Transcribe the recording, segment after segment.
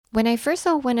When I first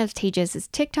saw one of Tejas'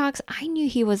 TikToks, I knew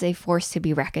he was a force to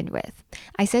be reckoned with.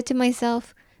 I said to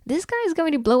myself, this guy is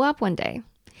going to blow up one day.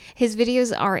 His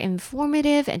videos are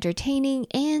informative, entertaining,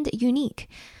 and unique.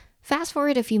 Fast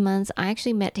forward a few months, I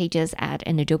actually met Tejas at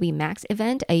an Adobe Max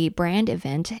event, a brand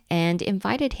event, and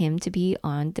invited him to be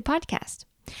on the podcast.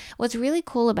 What's really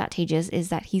cool about Tejas is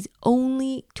that he's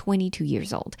only 22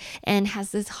 years old and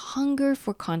has this hunger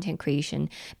for content creation,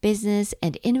 business,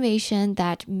 and innovation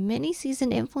that many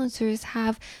seasoned influencers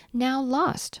have now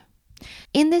lost.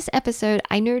 In this episode,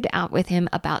 I nerd out with him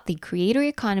about the creator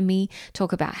economy,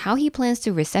 talk about how he plans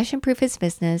to recession-proof his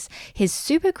business, his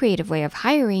super creative way of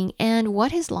hiring, and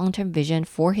what his long-term vision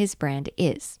for his brand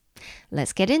is.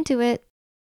 Let's get into it.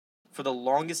 For the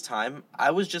longest time,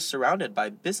 I was just surrounded by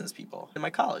business people in my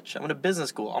college. I went to business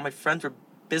school. All my friends were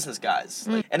business guys.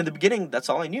 And in the beginning, that's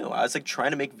all I knew. I was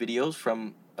trying to make videos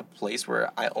from a place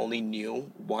where I only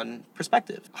knew one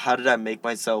perspective. How did I make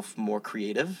myself more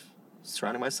creative?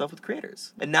 Surrounding myself with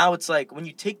creators. And now it's when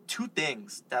you take two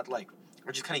things that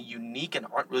are just kind of unique and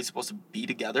aren't really supposed to be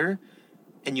together,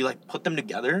 and you put them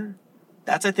together,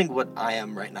 that's I think what I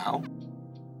am right now.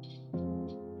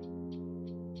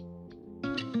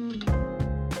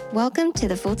 Welcome to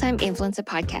the Full-Time Influencer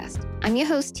Podcast. I'm your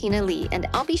host, Tina Lee, and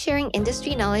I'll be sharing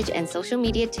industry knowledge and social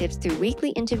media tips through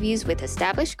weekly interviews with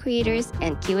established creators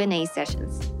and Q&A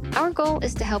sessions. Our goal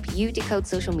is to help you decode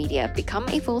social media, become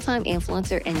a full-time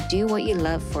influencer, and do what you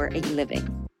love for a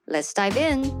living. Let's dive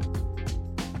in.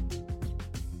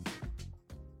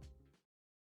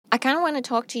 I kind of want to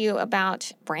talk to you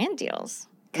about brand deals.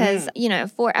 Because,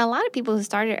 for a lot of people who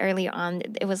started early on,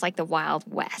 it was like the Wild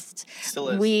West. Still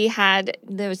is.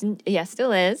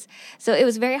 Still is. So it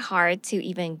was very hard to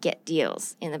even get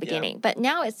deals in the beginning. Yeah. But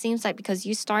now it seems like because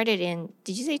you started in,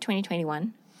 did you say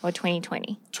 2021 or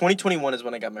 2020? 2021 is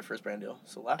when I got my first brand deal.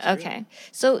 So last year. Okay.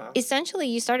 So essentially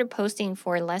you started posting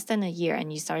for less than a year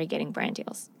and you started getting brand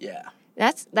deals. Yeah.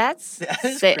 That's that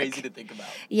is sick. Crazy to think about.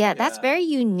 Yeah, that's very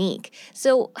unique.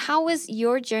 So how has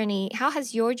your journey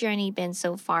been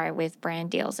so far with brand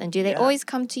deals? And do they always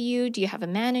come to you? Do you have a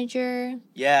manager?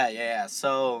 Yeah.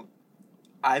 So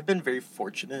I've been very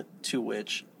fortunate to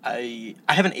which I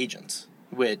have an agent,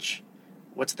 which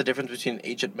what's the difference between an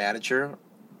agent manager?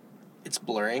 It's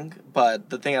blurring. But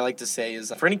the thing I like to say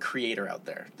is for any creator out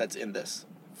there that's in this,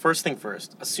 first thing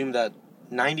first, assume that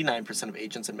 99% of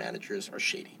agents and managers are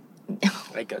shady.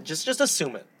 Just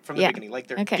assume it from the beginning.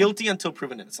 They're guilty until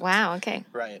proven innocent. Wow, okay.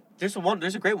 Right. There's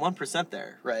a great 1%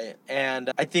 there, right? And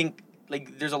I think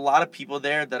there's a lot of people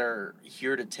there that are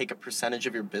here to take a percentage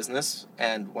of your business,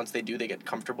 and once they do, they get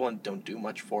comfortable and don't do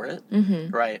much for it.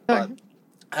 Mm-hmm. Right. But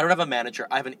I don't have a manager.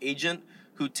 I have an agent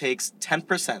who takes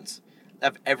 10%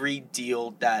 of every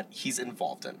deal that he's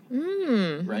involved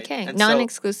in. Right. Okay. And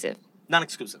non-exclusive.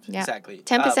 Non-exclusive. Yeah. Exactly.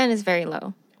 10% is very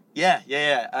low. Yeah.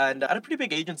 And I had a pretty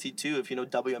big agency, too, if you know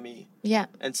WME. Yeah.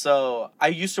 And so I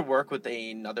used to work with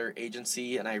another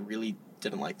agency, and I really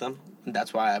didn't like them. And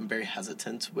that's why I'm very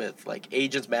hesitant with,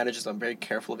 agents, managers. I'm very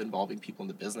careful of involving people in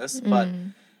the business. But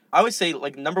I always say,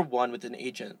 number one with an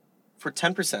agent, for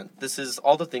 10%, this is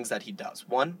all the things that he does.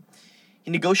 One,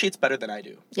 he negotiates better than I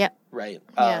do. Yep. Right?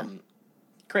 Yeah.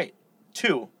 Great.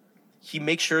 Two, he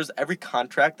makes sure every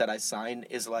contract that I sign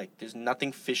is there's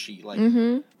nothing fishy,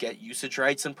 get usage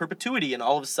rights in perpetuity, and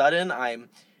all of a sudden I'm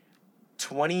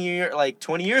 20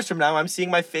 years from now I'm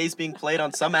seeing my face being played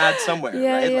on some ad somewhere,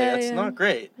 right? That's not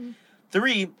great.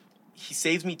 Three, he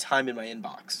saves me time in my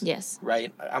inbox. Yes.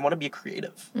 Right? I want to be a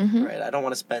creative, right? I don't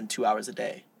want to spend 2 hours a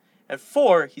day. And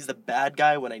four, he's the bad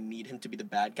guy when I need him to be the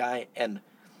bad guy. And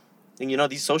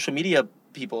these social media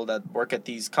people that work at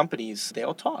these companies, they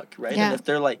all talk, right? Yeah. And if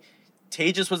they're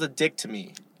Tejas was a dick to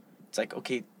me, it's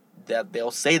okay, that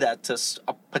they'll say that to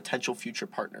a potential future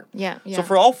partner. Yeah. So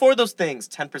for all four of those things,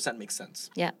 10% makes sense.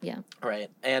 Yeah. Right.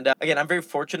 And again, I'm very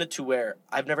fortunate to where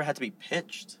I've never had to be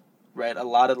pitched, right? A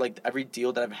lot of every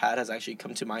deal that I've had has actually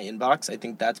come to my inbox. I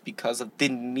think that's because of the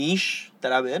niche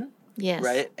that I'm in. Yes.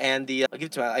 Right. And I'll give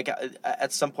it to my,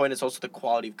 at some point, it's also the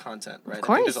quality of content, right? Of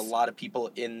course. I think there's a lot of people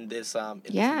in this,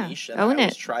 this niche. And Own I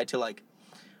always try to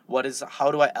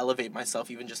how do I elevate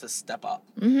myself even just a step up,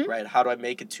 right? How do I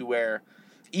make it to where,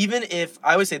 even if,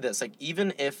 I always say this,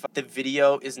 even if the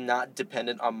video is not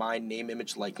dependent on my name,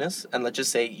 image, likeness, and let's just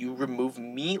say you remove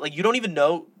me, you don't even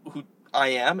know who I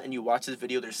am, and you watch this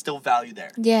video, there's still value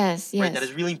there. Yes. Right? That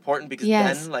is really important because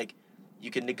then, you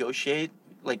can negotiate,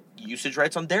 usage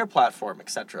rights on their platform,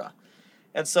 etc.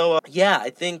 And so, I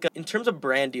think in terms of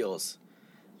brand deals,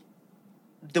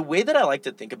 the way that I like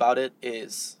to think about it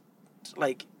is,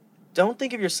 don't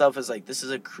think of yourself as this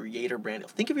is a creator brand.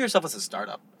 Think of yourself as a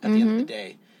startup at the end of the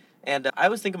day. And I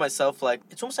always think of myself like,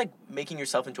 it's almost like making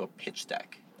yourself into a pitch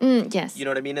deck. Yes. You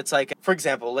know what I mean? It's like, for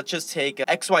example, let's just take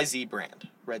XYZ brand,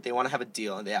 right? They want to have a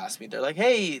deal and they ask me, they're like,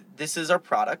 hey, this is our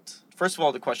product. First of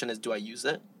all, the question is, do I use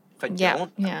it? If I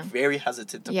don't, I'm very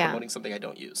hesitant to promoting something I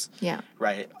don't use. Yeah.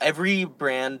 Right? Every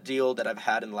brand deal that I've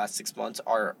had in the last 6 months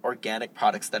are organic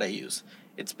products that I use.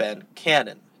 It's been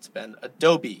Canon. It's been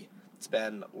Adobe. It's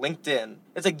been LinkedIn.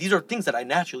 It's like, these are things that I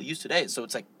naturally use today. So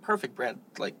it's like perfect brand,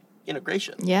 like,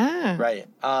 integration. Yeah. Right.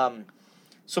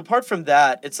 So apart from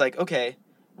that, it's like, okay,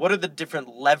 what are the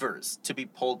different levers to be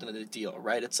pulled into the deal,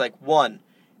 right? It's like, one,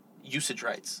 usage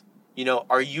rights. You know,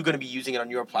 are you going to be using it on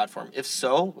your platform? If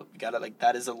so, we gotta, like,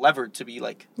 that is a lever to be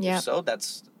like, if so,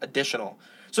 that's additional.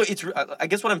 So it's, I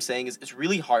guess what I'm saying is, it's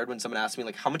really hard when someone asks me,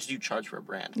 like, how much do you charge for a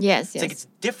brand? Yes, It's like, it's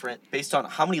different based on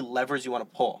how many levers you want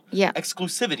to pull. Yeah.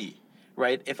 Exclusivity,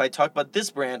 right? If I talk about this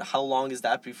brand, how long is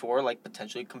that before, like,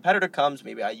 potentially a competitor comes?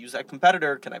 Maybe I use that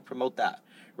competitor. Can I promote that,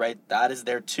 right? That is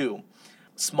there too.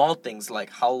 Small things like,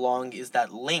 how long is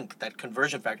that link, that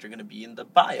conversion factor going to be in the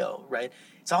bio, right?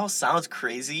 It all sounds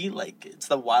crazy, like it's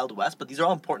the Wild West, but these are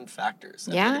all important factors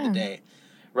at the end of the day,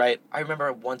 right? I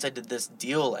remember once I did this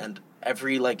deal and it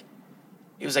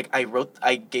was like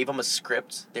I gave them a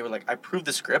script. They were like, I approved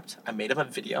the script. I made them a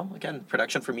video. Again,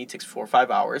 production for me takes 4 or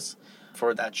 5 hours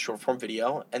for that short form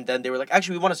video. And then they were like,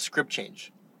 actually, we want a script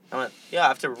change. I went, yeah, I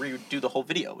have to redo the whole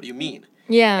video. What do you mean?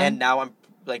 Yeah. And now I'm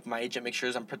like, my agent makes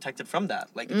sure I'm protected from that.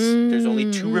 Like, there's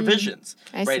only 2 revisions,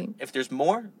 I right? see. If there's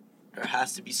more, there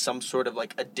has to be some sort of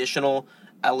like additional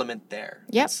element there.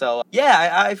 Yep. And so,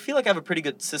 yeah, I feel like I have a pretty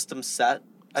good system set.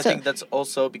 I think that's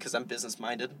also because I'm business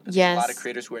minded. There's a lot of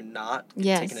creators who are not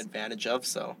taken advantage of.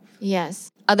 So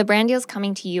yes. Are the brand deals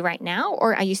coming to you right now,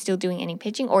 or are you still doing any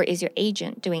pitching, or is your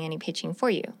agent doing any pitching for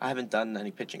you? I haven't done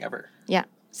any pitching ever. Yeah.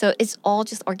 So it's all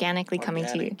just organically coming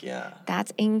to you. Yeah.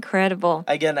 That's incredible.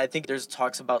 Again, I think there's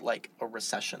talks about like a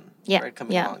recession, right,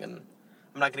 coming along, and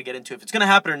I'm not going to get into if it's going to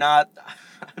happen or not.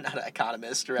 I'm not an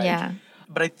economist, right? Yeah.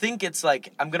 But I think it's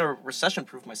like I'm going to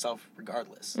recession-proof myself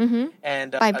regardless.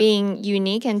 And by being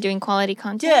unique and doing quality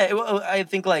content? Yeah, I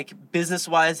think like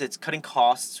business-wise, it's cutting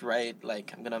costs, right?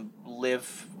 Like I'm going to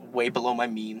live way below my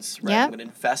means, right? I'm going to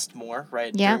invest more,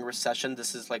 right? During recession,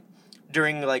 this is like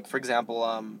during like, for example,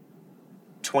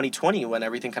 2020 when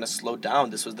everything kind of slowed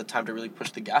down, this was the time to really push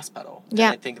the gas pedal.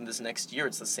 Yeah. And I think in this next year,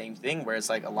 it's the same thing where it's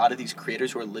like a lot of these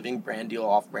creators who are living brand deal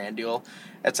off brand deal,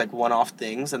 it's like one-off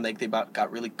things and like they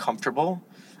got really comfortable.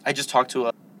 I just talked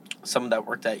to someone that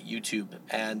worked at YouTube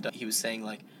and he was saying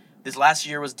like, this last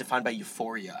year was defined by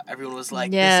euphoria. Everyone was like,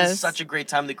 this is such a great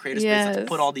time in the creator space. Let's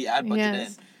put all the ad budget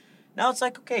in. Now it's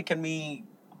like, okay, can we,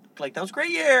 like, that was a great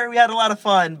year. We had a lot of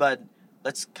fun, but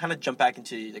let's kind of jump back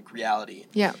into like reality.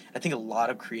 Yeah. I think a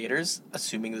lot of creators,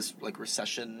 assuming this like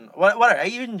recession, whatever,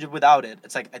 even without it,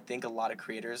 it's like I think a lot of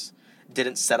creators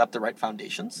didn't set up the right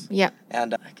foundations. Yeah.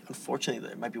 And unfortunately,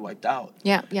 it might be wiped out.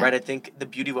 Yeah. Right. I think the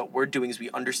beauty of what we're doing is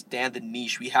we understand the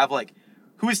niche. We have like,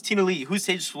 who is Tina Lee? Who's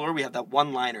Sage Fleur? We have that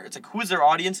one liner. It's like, who is their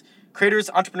audience?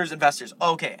 Creators, entrepreneurs, investors.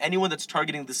 Oh, okay. Anyone that's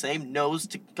targeting the same knows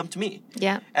to come to me.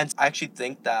 Yeah. And I actually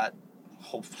think that,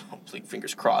 hopefully,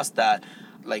 fingers crossed, that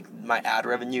like my ad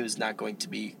revenue is not going to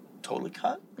be totally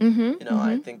cut.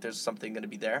 I think there's something going to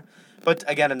be there. But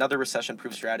again, another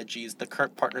recession-proof strategy is the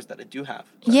current partners that I do have.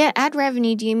 Right? Yeah, ad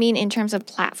revenue, do you mean in terms of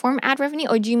platform ad revenue,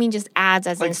 or do you mean just ads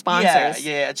as in sponsors?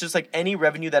 Yeah. It's just like any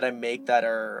revenue that I make that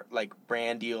are like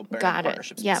brand deal, brand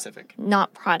partnership specific.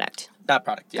 Not product. Not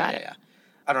product, yeah.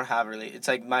 I don't have really. It's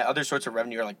like my other sorts of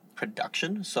revenue are like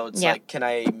production. So it's like, can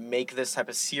I make this type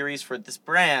of series for this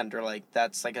brand? Or like,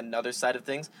 that's like another side of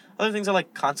things. Other things are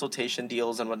like consultation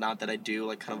deals and whatnot that I do,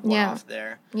 like kind of one off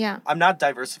there. Yeah. I'm not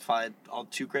diversified all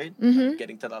too great. I'm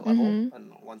getting to that level.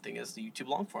 And one thing is the YouTube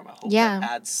long form. I hope that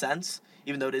adds sense.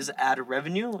 Even though it is ad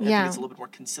revenue, I think it's a little bit more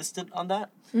consistent on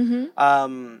that.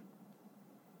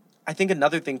 I think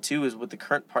another thing too is with the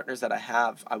current partners that I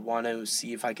have, I want to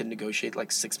see if I can negotiate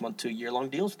like 6 month to a year long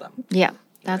deals with them. Yeah.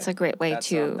 That's a great way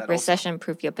to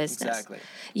recession-proof your business. Exactly.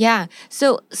 Yeah.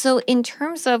 So in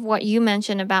terms of what you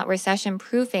mentioned about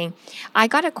recession-proofing, I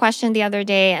got a question the other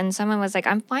day and someone was like,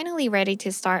 I'm finally ready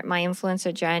to start my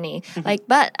influencer journey. Like,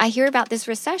 but I hear about this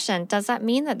recession. Does that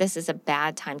mean that this is a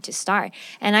bad time to start?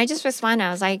 And I just responded.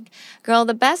 I was like, girl,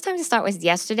 the best time to start was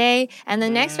yesterday. And the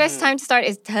next best time to start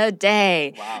is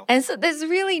today. Wow. And so there's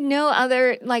really no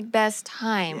other like best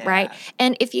time, right?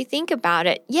 And if you think about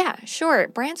it, sure,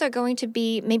 brands are going to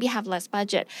be maybe have less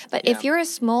budget. But if you're a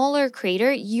smaller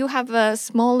creator, you have a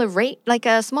smaller rate,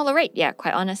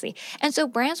 quite honestly. And so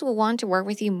brands will want to work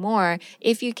with you more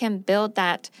if you can build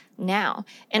that now.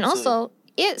 And also,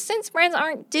 since brands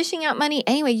aren't dishing out money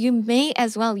anyway, you may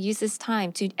as well use this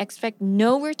time to expect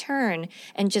no return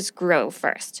and just grow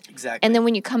first. Exactly. And then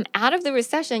when you come out of the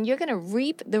recession, you're going to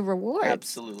reap the rewards.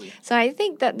 Absolutely. So I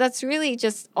think that's really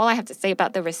just all I have to say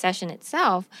about the recession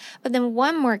itself. But then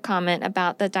one more comment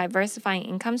about the diversifying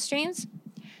income streams.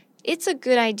 It's a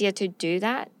good idea to do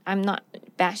that. I'm not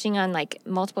bashing on like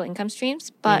multiple income streams,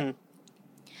 but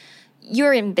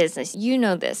you're in business. You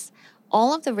know this.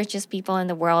 All of the richest people in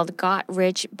the world got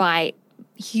rich by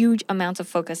huge amounts of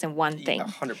focus in one thing.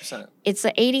 100%. It's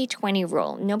the 80-20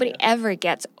 rule. Nobody ever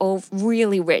gets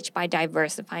really rich by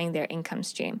diversifying their income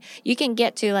stream. You can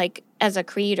get to, like, as a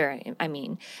creator, I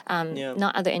mean,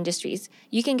 not other industries.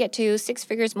 You can get to six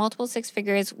figures, multiple six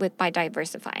figures by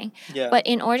diversifying. Yeah. But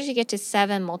in order to get to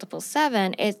 7, multiple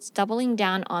 7, it's doubling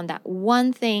down on that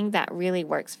one thing that really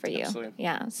works for you. Absolutely.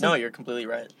 Yeah. So No, you're completely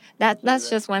right. that's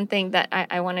just one thing that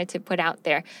I wanted to put out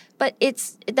there. But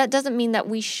that doesn't mean that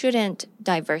we shouldn't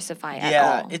diversify at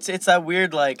all. Yeah, it's that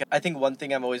weird, like, I think one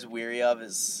thing I'm always weary of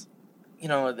is,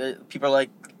 people are like,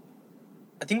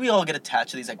 I think we all get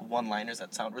attached to these, like, one-liners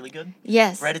that sound really good.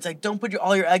 Yes. Right? It's like, don't put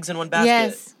all your eggs in one basket.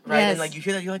 Yes. Right? Yes. And, like, you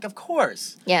hear that, you're like, of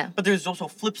course. Yeah. But there's also a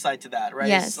flip side to that, right?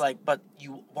 Yes. It's like, but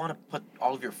you want to put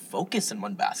all of your focus in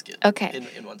one basket. Okay.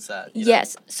 In one set.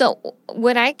 Yes. So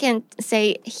what I can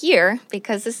say here,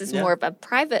 because this is Yeah. more of a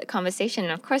private conversation,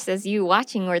 and of course, as you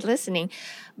watching or listening,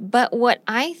 but what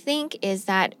I think is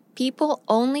that people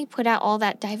only put out all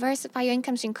that diversify your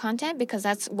income stream content because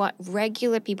that's what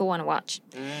regular people want to watch.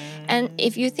 And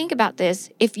if you think about this,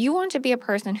 if you want to be a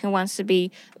person who wants to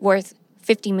be worth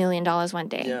 $50 million one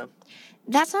day, Yeah.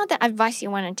 that's not the advice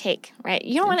you want to take, right?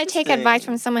 You don't want to take advice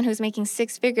from someone who's making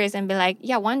six figures and be like,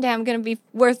 yeah, one day I'm going to be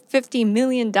worth $50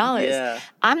 million. Yeah.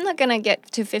 I'm not going to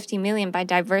get to 50 million by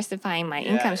diversifying my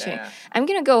income stream. Yeah. I'm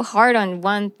going to go hard on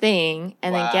one thing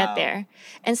and then get Wow. there.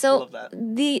 And so Love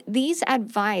that. these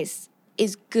advice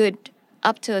is good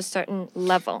up to a certain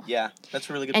level. Yeah, that's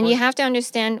a really good And point. you have to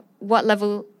understand what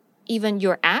level even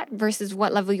you're at versus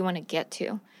what level you want to get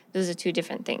to. Those are two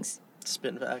different things.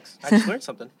 Spin facts. I just learned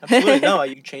something. Absolutely. No,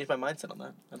 you changed my mindset on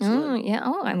that. Absolutely. Yeah.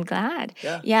 Oh, I'm glad.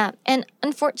 Yeah. Yeah. And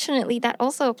unfortunately, that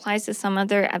also applies to some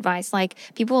other advice. Like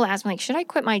people will ask me, like, should I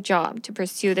quit my job to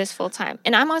pursue this full time?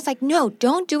 And I'm always like, no,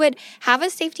 don't do it. Have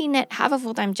a safety net. Have a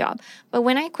full time job. But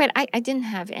when I quit, I didn't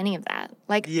have any of that.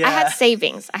 Like I had Yeah.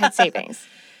 savings.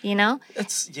 You know?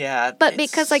 But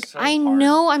because like so I hard.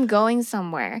 know I'm going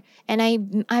somewhere, and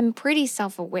I'm pretty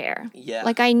self-aware. Yeah.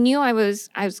 Like I knew I was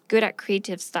good at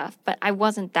creative stuff, but I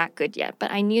wasn't that good yet.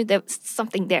 But I knew there was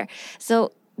something there.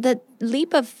 So the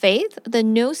leap of faith, the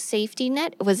no safety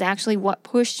net, was actually what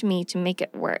pushed me to make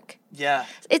it work. Yeah.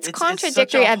 It's such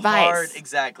contradictory a advice. hard-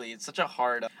 exactly. It's such a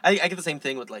hard... I get the same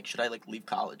thing with, like, should I, like, leave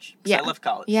college? 'Cause Yeah. I left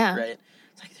college, Yeah. right?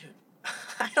 It's like, dude,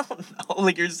 I don't know,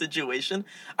 like, your situation.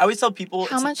 I always tell people...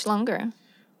 How much longer?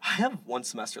 I have 1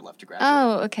 semester left to graduate.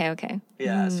 Oh, okay.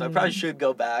 Yeah, so I probably should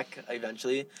go back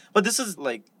eventually. But this is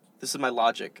my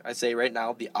logic. I say right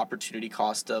now, the opportunity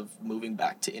cost of moving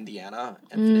back to Indiana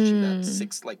and finishing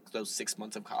those 6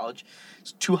 months of college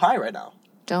is too high right now.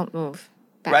 Don't move.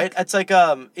 Back. Right? It's like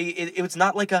it was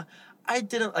not like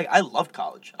I loved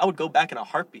college. I would go back in a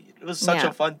heartbeat. It was such Yeah.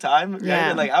 a fun time. Right? Yeah.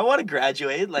 And like I want to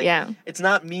graduate. Like Yeah. it's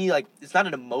not me, like it's not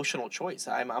an emotional choice.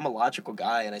 I'm a logical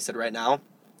guy, and I said right now,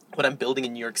 what I'm building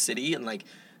in New York City and like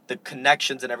the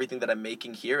connections and everything that I'm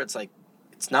making here, it's like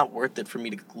it's not worth it for me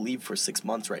to leave for 6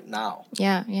 months right now.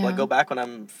 Yeah. Will I go back when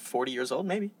I'm 40 years old?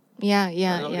 Maybe. Yeah.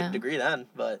 I'll get a degree then.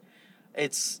 But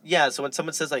so when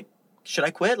someone says like, should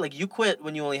I quit? Like you quit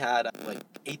when you only had like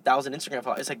 8,000 Instagram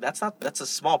followers. It's like that's a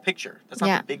small picture. That's not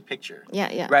Yeah. the big picture.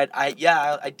 Yeah. Right? I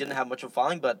didn't have much of a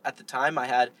following, but at the time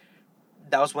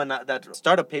that was when that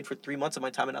startup paid for 3 months of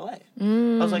my time in LA.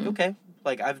 I was like, okay,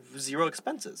 like I have 0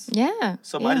 expenses. Yeah.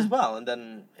 So might as well. And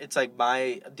then it's like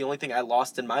the only thing I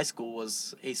lost in my school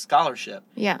was a scholarship.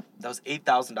 Yeah. That was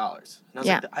 $8,000. And I was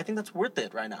Yeah. like, I think that's worth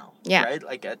it right now. Yeah. Right?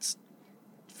 Like it's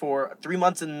for 3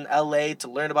 months in LA to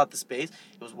learn about the space,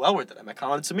 it was well worth it. I met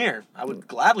Colin and Samir. I would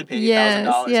gladly pay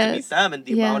 $8,000 to meet them, and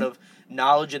the amount of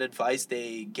knowledge and advice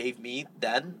they gave me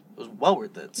then was well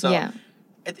worth it. So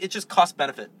it just cost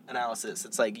benefit analysis.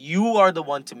 It's like you are the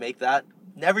one to make that.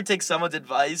 Never take someone's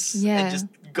advice and just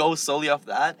go solely off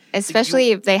that. Especially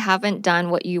if they haven't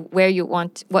done what you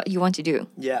want to do.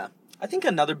 Yeah. I think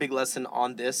another big lesson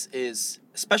on this is,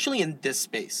 especially in this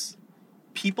space,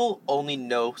 people only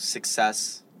know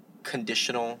success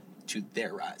conditional to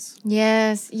their rise.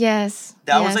 Yes.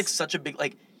 That was like such a big,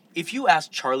 like, if you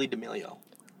ask Charlie D'Amelio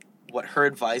what her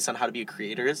advice on how to be a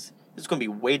creator is, it's going to be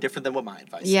way different than what my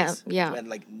advice is. Yeah. And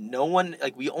like no one,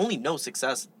 like we only know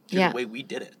success to Yeah. the way we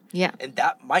did it. Yeah. And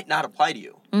that might not apply to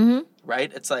you, Mm-hmm.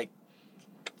 right? It's like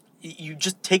you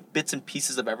just take bits and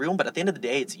pieces of everyone, but at the end of the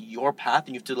day, it's your path,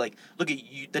 and you have to like look at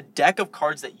the deck of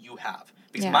cards that you have.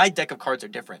 Because Yeah. my deck of cards are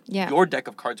different. Yeah. Your deck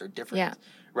of cards are different. Yeah.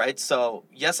 Right? So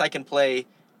yes, I can play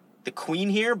the queen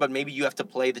here, but maybe you have to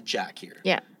play the jack here.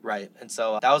 Yeah. Right? And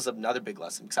so that was another big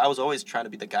lesson, because I was always trying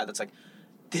to be the guy that's like,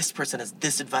 this person has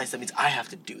this advice, that means I have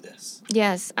to do this.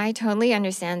 Yes, I totally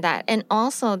understand that. And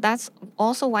also, that's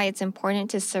also why it's important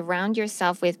to surround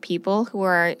yourself with people who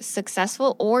are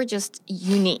successful or just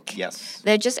unique. Yes.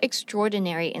 They're just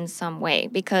extraordinary in some way,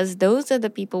 because those are the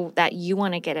people that you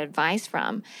want to get advice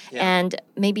from. Yeah. And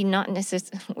maybe not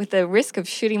necessarily, with the risk of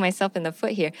shooting myself in the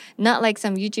foot here, not like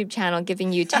some YouTube channel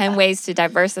giving you 10 ways to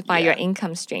diversify your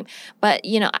income stream. But,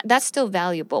 that's still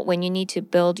valuable when you need to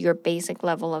build your basic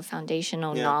level of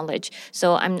foundational knowledge.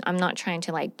 So I'm not trying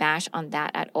to like bash on that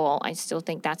at all. I still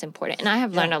think that's important. And I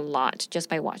have learned a lot just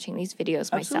by watching these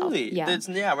videos myself. Absolutely.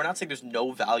 Yeah. We're not saying there's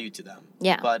no value to them.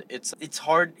 Yeah. But it's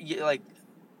hard, like...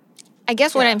 I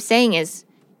guess what I'm saying is,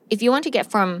 if you want to get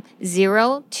from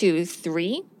 0 to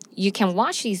 3, you can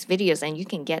watch these videos and you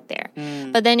can get there.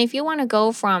 But then if you want to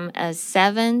go from a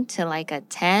 7 to like a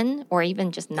 10 or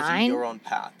even just 9, your own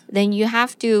path. then you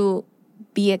have to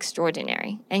be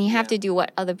extraordinary, and you have to do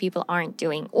what other people aren't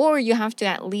doing, or you have to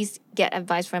at least get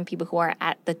advice from people who are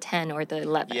at the 10 or the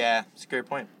 11. Yeah, it's a great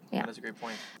point. Yeah. That is a great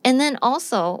point. And then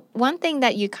also, one thing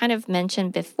that you kind of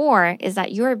mentioned before is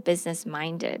that you're business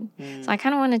minded. So I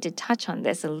kind of wanted to touch on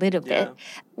this a little bit. Yeah.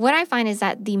 What I find is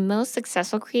that the most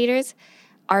successful creators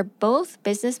are both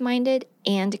business minded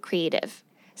and creative.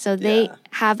 So they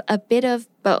have a bit of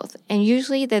both, and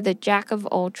usually they're the jack of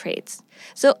all trades.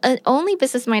 So an only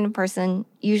business-minded person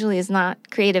usually is not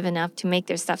creative enough to make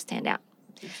their stuff stand out.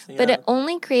 But an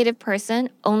only creative person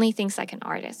only thinks like an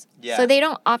artist. Yeah. So they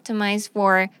don't optimize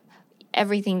for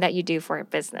everything that you do for a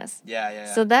business.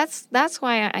 Yeah. So that's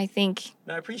why I think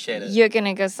No, I appreciate it. you're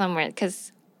gonna go somewhere,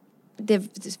 because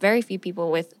there's very few people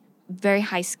with very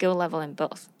high skill level in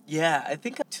both. Yeah, I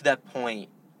think to that point,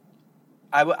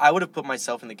 I would have put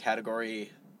myself in the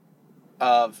category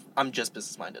of I'm just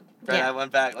business minded. Right? Yeah. I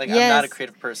went back, like, I'm Yes. not a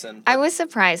creative person. I was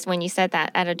surprised when you said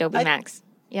that at Adobe Max.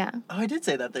 Yeah. Oh, I did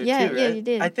say that there Yeah, too, yeah, right? you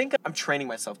did. I think I'm training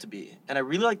myself to be. And I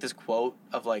really like this quote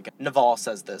of, like, Naval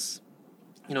says this.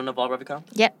 You know Naval Ravikant?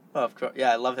 Yep. Oh, of course.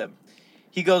 Yeah, I love him.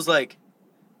 He goes like,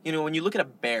 when you look at a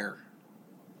bear,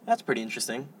 that's pretty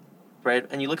interesting, right?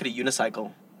 And you look at a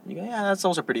unicycle, and you go, yeah, that's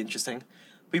also pretty interesting.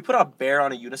 But you put a bear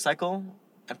on a unicycle,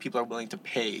 and people are willing to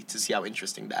pay to see how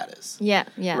interesting that is. Yeah.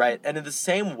 Right? And in the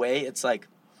same way, it's like,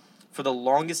 for the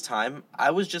longest time,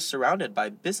 I was just surrounded by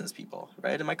business people,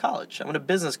 right? In my college. I went to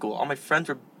business school. All my friends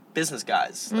were business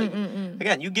guys. Like,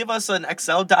 again, you give us an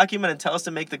Excel document and tell us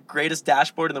to make the greatest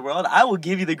dashboard in the world, I will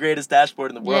give you the greatest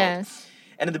dashboard in the world. Yes.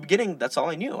 And in the beginning, that's all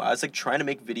I knew. I was like trying to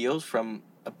make videos from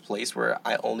a place where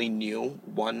I only knew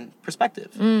one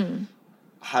perspective.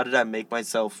 How did I make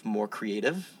myself more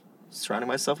creative? Surrounding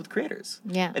myself with creators.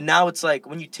 Yeah. And now it's like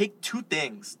when you take two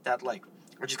things that like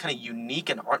are just kind of unique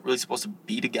and aren't really supposed to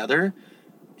be together,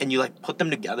 and you like put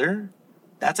them together,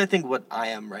 that's I think what I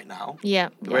am right now. Yeah.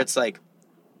 Where it's like,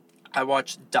 I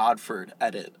watch Dodford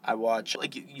edit. I watch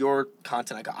like your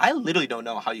content. I literally don't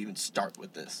know how you even start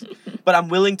with this, but I'm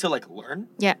willing to like learn.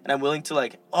 Yeah. And I'm willing to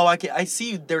like, I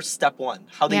see their step one,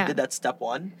 how they did that step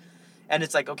one. And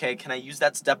it's like, okay, can I use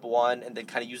that step one and then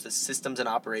kind of use the systems and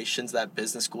operations that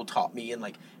business school taught me and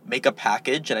like make a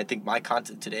package? And I think my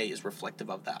content today is reflective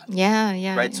of that. Yeah.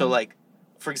 Right? Yeah. So like,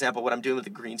 for example, what I'm doing with the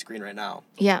green screen right now,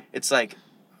 Yeah. it's like,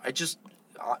 I just,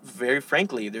 very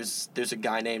frankly, there's a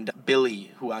guy named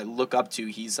Billy who I look up to.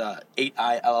 He's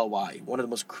 8ILLY, one of the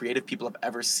most creative people I've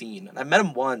ever seen. And I met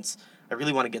him once. I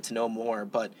really want to get to know more,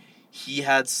 but he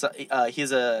has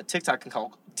a TikTok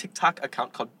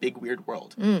account called Big Weird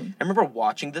World. I remember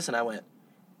watching this and I went,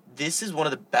 this is one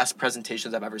of the best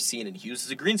presentations I've ever seen. And he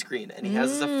uses a green screen, and he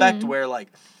has this effect where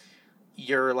like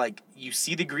you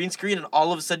see the green screen and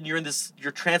all of a sudden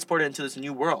you're transported into this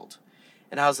new world.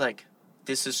 And I was like,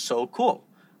 this is so cool.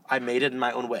 I made it in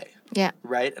my own way. Yeah.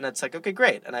 Right? And it's like, okay,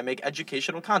 great. And I make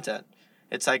educational content.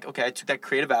 It's like, okay, I took that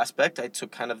creative aspect. I took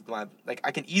kind of my, like,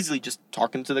 I can easily just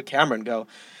talk into the camera and go,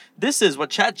 this is what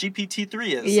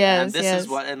ChatGPT-3 is. Yes, and this yes. is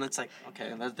what, and it's like,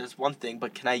 okay, there's one thing,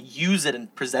 but can I use it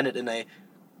and present it in a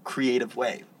creative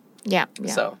way? Yeah.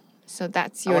 So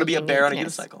that's your I want to be a bear on a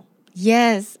uniqueness. unicycle.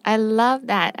 Yes, I love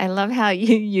that. I love how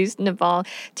you used Naval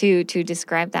to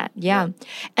describe that. Yeah.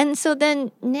 And so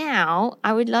then now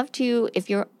I would love to, if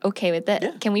you're okay with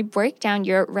it, can we break down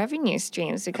your revenue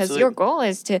streams? Because your goal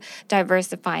is to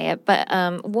diversify it. But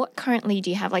what currently do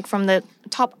you have, like from the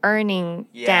top earning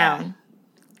down?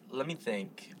 Let me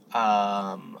think.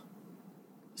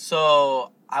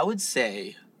 So I would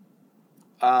say,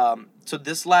 so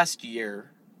this last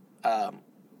year,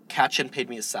 Catchin paid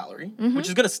me a salary, which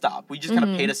is gonna stop. We just kind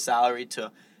of paid a salary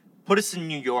to put us in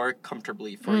New York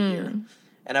comfortably for a year.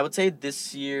 And I would say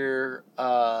this year,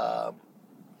 I'm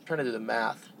trying to do the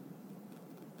math.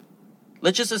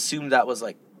 Let's just assume that was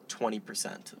like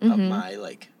 20% of my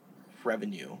like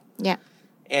revenue. Yeah.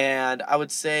 And I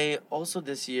would say also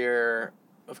this year,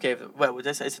 okay, what did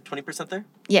I say? I said 20% there?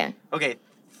 Yeah. Okay,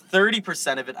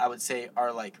 30% of it I would say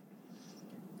are like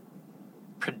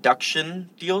production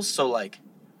deals. So like,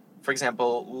 for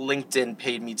example, LinkedIn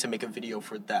paid me to make a video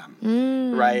for them,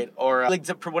 right? Or like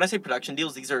when I say production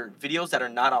deals, these are videos that are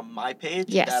not on my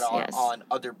page, that are on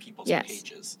other people's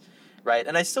pages, right?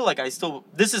 And I still,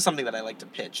 this is something that I like to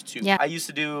pitch too. Yeah. I used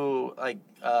to do like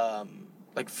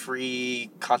free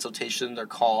consultations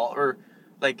or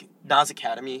like Nas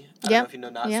Academy. I don't know if you know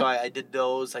Nas. So I did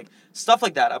those, like stuff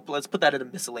like that. Let's put that in a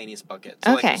miscellaneous bucket.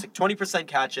 So like it's like 20%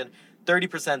 Catchin,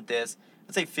 30% this.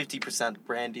 Let's say 50%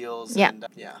 brand deals. Yeah. And,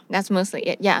 That's mostly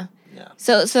it. Yeah. Yeah.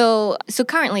 So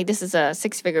currently this is a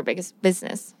 6-figure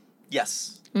business.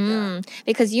 Yes.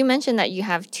 Because you mentioned that you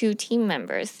have 2 team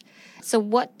members. So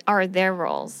what are their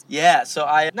roles? Yeah. So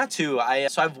I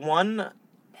have one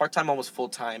part-time, almost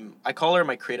full-time. I call her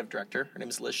my creative director. Her name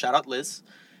is Liz. Shout out Liz.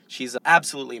 She's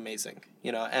absolutely amazing,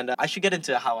 and I should get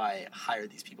into how I hire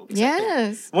these people.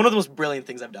 Yes. One of the most brilliant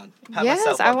things I've done.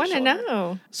 Yes, I want to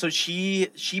know. So she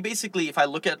basically, if I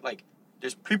look at like,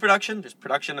 there's pre-production, there's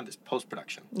production, and there's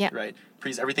post-production. Yeah. Right?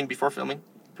 Pre is everything before filming,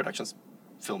 production's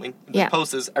filming, and Yeah.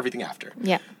 post is everything after.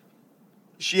 Yeah.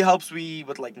 She helps me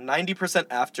with like 90%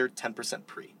 after, 10%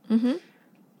 pre.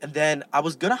 And then I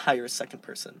was gonna hire a second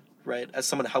person, right, as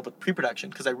someone to help with pre-production,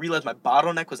 because I realized my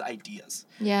bottleneck was ideas.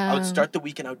 Yeah. I would start the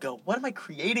week and I would go, what am I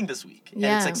creating this week? And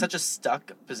it's like such a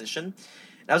stuck position.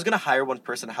 And I was gonna hire one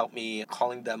person to help me,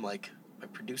 calling them like my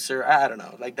producer. I don't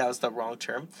know, like that was the wrong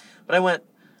term. But I went,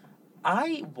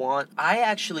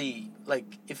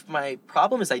 if my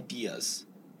problem is ideas,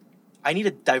 I need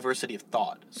a diversity of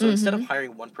thought. So instead of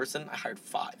hiring one person, I hired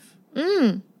 5.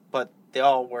 But they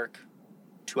all work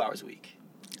 2 hours a week.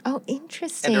 Oh,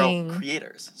 interesting. And they're all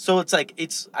creators. So it's like,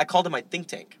 I call them my think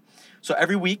tank. So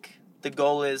every week, the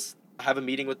goal is I have a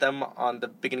meeting with them on the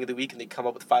beginning of the week and they come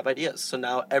up with 5 ideas. So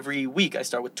now every week I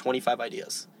start with 25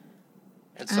 ideas.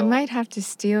 And so I might have to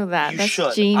steal that. That's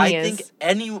should. Genius. I think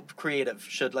any creative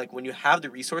should, like, when you have the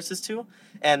resources to,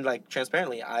 and like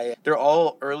transparently, they're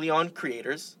all early on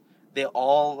creators. They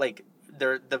all like,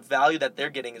 the value that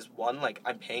they're getting is one, like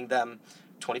I'm paying them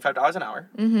 $25 an hour,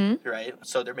 right?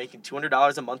 So they're making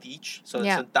 $200 a month each. So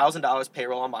it's $1,000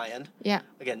 payroll on my end. Yeah.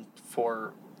 Again,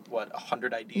 for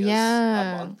 100 ideas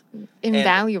a month.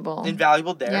 Invaluable.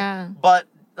 Invaluable there. Yeah. But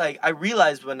like I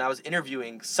realized when I was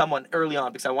interviewing someone early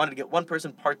on, because I wanted to get one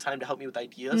person part-time to help me with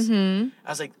ideas, I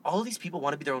was like, all these people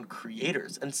want to be their own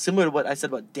creators. And similar to what I said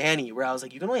about Danny, where I was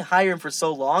like, you can only hire him for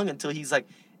so long until he's like,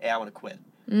 hey, I want to quit.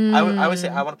 I would say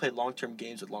I want to play long-term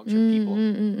games with long-term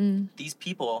people. These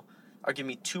people are giving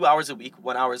me 2 hours a week.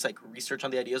 1 hour is like research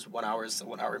on the ideas. 1 hour is a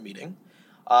 1 hour meeting.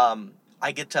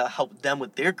 I get to help them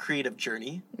with their creative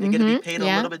journey. They get to be paid a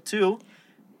little bit too.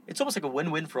 It's almost like a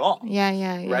win-win for all.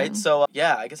 Yeah. Right? So,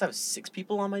 I guess I have 6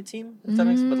 people on my team, if that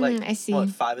makes sense. But like, I see.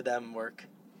 5 of them work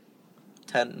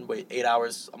 8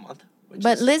 hours a month.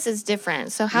 But Liz is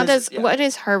different. So what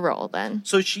is her role then?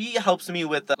 So she helps me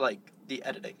with the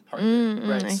editing part,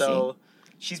 right? So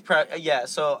she's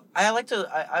so I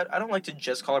don't like to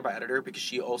just call her my editor, because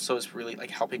she also is really like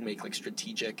helping make like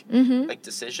strategic like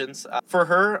decisions. For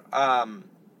her,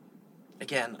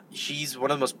 again, she's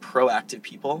one of the most proactive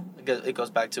people. It goes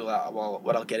back to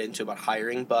what I'll get into about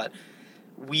hiring, but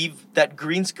that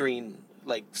green screen,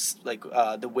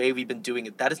 the way we've been doing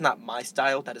it, that is not my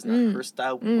style, that is not her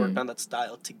style. We worked on that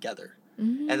style together.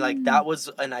 And like that was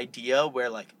an idea where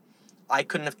like I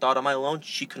couldn't have thought on my own,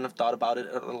 she couldn't have thought about it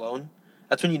alone.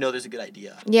 That's when you know there's a good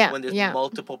idea. Yeah. When there's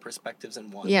multiple perspectives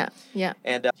in one. Yeah.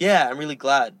 And I'm really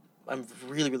glad. I'm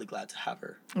really, really glad to have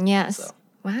her. Yes. So.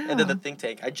 Wow. And then the think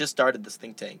tank. I just started this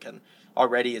think tank, and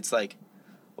already it's like,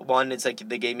 1, it's like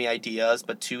they gave me ideas,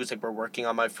 but 2, it's like we're working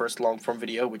on my first long form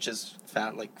video, which is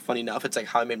funny enough, it's like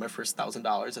how I made my first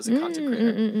 $1,000 as a content creator.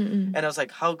 And I was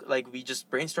like, we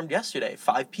just brainstormed yesterday.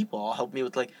 5 people all helped me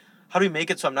with like, how do we make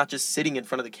it so I'm not just sitting in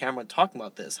front of the camera and talking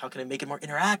about this? How can I make it more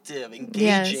interactive,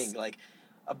 engaging, like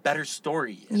a better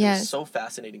story? And it was so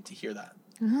fascinating to hear that.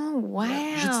 Oh, wow.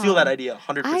 You should steal that idea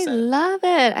 100%. I love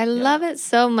it. I love it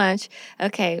so much.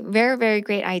 Okay, very, very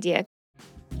great idea.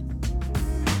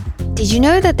 Did you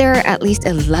know that there are at least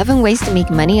 11 ways to make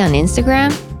money on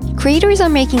Instagram? Creators are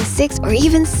making 6 or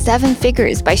even 7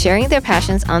 figures by sharing their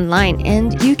passions online,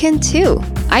 and you can too.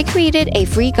 I created a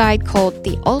free guide called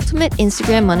The Ultimate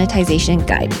Instagram Monetization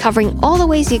Guide, covering all the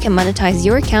ways you can monetize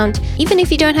your account even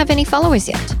if you don't have any followers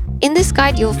yet. In this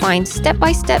guide, you'll find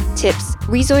step-by-step tips,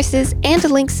 resources, and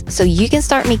links so you can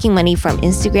start making money from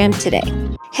Instagram today.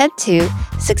 Head to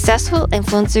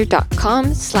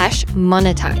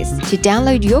successfulinfluencer.com/monetize to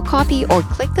download your copy or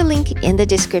click the link in the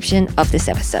description of this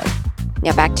episode.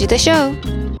 Now back to the show.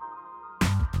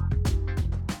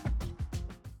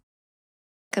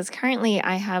 Because currently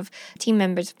I have team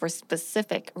members for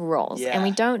specific roles, and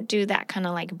we don't do that kind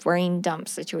of like brain dump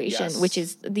situation, which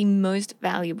is the most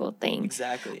valuable thing.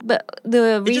 Exactly. But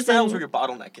the reason... It just matters where your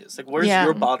bottleneck is. Like, where's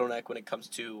your bottleneck when it comes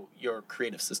to your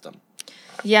creative system?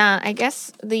 Yeah, I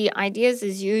guess the ideas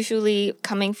is usually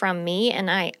coming from me, and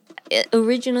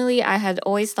originally I had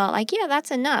always thought like, yeah,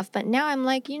 that's enough. But now I'm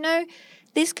like,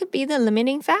 this could be the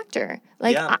limiting factor.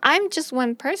 Like, I'm just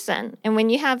one person. And when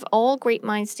you have all great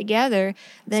minds together,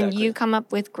 then you come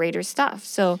up with greater stuff.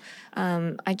 So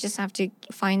I just have to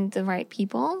find the right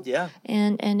people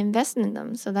and invest in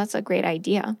them. So that's a great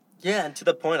idea. Yeah, and to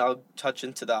the point, I'll touch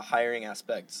into the hiring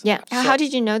aspects. Yeah. So, how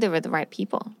did you know they were the right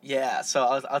people? Yeah,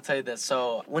 so I'll tell you this.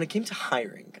 So when it came to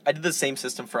hiring, I did the same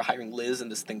system for hiring Liz in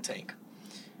this think tank.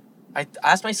 I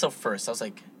asked myself first, I was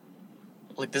like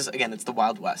this, again, it's the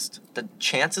Wild West. The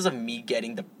chances of me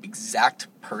getting the exact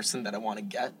person that I want to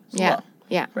get is low.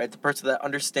 Yeah. Right? The person that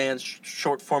understands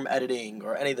short form editing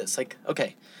or any of this. Like,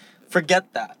 okay,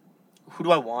 forget that. Who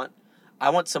do I want? I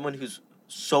want someone who's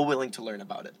so willing to learn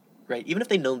about it. Right? Even if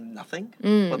they know nothing,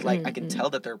 but like I can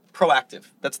tell that they're proactive.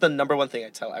 That's the number one thing I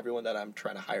tell everyone that I'm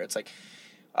trying to hire. It's like,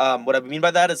 what I mean by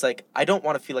that is like, I don't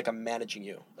want to feel like I'm managing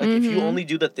you. Like if you only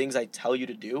do the things I tell you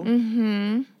to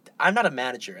do, I'm not a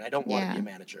manager, and I don't want to be a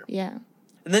manager. Yeah.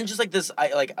 And then just like this,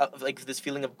 I like this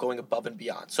feeling of going above and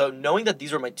beyond. So knowing that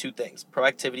these were my two things,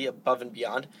 proactivity, above and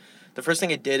beyond. The first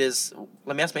thing I did is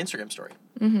let me ask my Instagram story.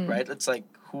 Right? It's like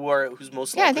who's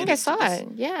most likely. Yeah, I think I saw it.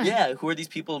 Yeah. Yeah, who are these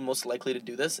people most likely to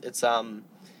do this? It's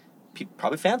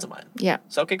probably fans of mine. Yeah.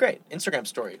 So okay, great. Instagram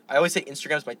story. I always say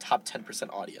Instagram is my top 10%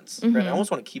 audience. Right? I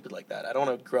almost want to keep it like that. I don't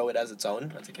want to grow it as its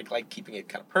own. I think I like keeping it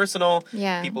kind of personal.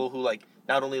 Yeah. People who like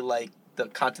not only like the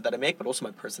content that I make, but also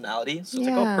my personality. So it's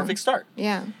like, oh, perfect start.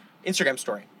 Yeah. Instagram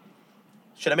story.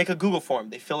 Should I make a Google form?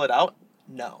 They fill it out?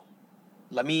 No.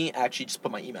 Let me actually just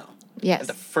put my email. Yes. And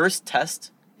the first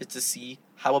test is to see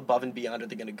how above and beyond are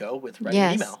they going to go with writing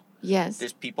an email. Yes.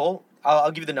 There's people.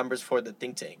 I'll give you the numbers for the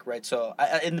think tank, right? So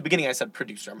in the beginning, I said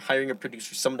producer. I'm hiring a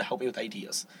producer, someone to help me with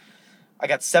ideas. I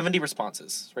got 70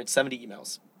 responses, right? 70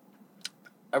 emails.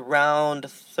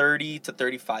 Around 30 to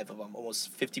 35 of them,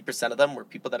 almost 50% of them were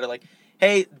people that are like,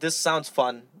 hey, this sounds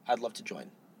fun. I'd love to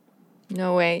join.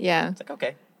 No way. Yeah. It's like,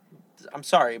 okay, I'm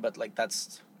sorry, but like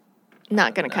that's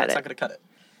not going to cut it. It's not going to cut it.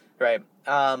 Right.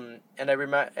 And I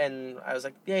remember, and I was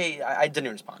like, yay, I didn't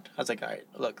even respond. I was like, all right,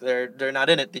 look, they're not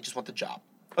in it. They just want the job.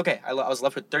 Okay. I was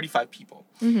left with 35 people.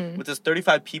 With those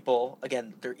 35 people,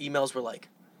 again, their emails were like,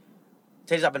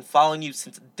 Tejas, I've been following you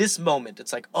since this moment.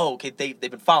 It's like, oh, okay, they've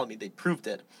been following me. They proved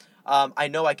it. I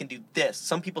know I can do this.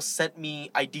 Some people sent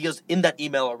me ideas in that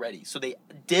email already. So they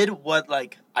did what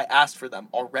like I asked for them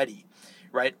already,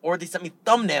 right? Or they sent me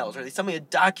thumbnails, or they sent me a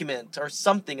document or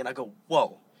something, and I go,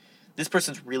 whoa, this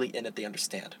person's really in it. They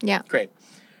understand. Yeah. Great.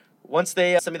 Once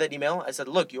they sent me that email, I said,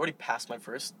 look, you already passed my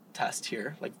first test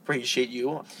here. Like, appreciate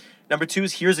you. Number 2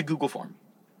 is here's a Google form,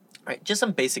 right? Just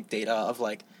some basic data of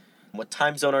like, what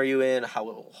time zone are you in?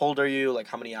 How old are you? Like,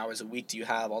 how many hours a week do you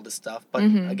have? All this stuff. But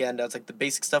again, that's like the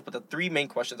basic stuff. But the 3 main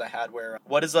questions I had were,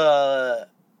 what is the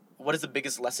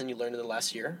biggest lesson you learned in the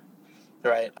last year?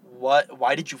 Right?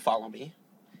 Why did you follow me?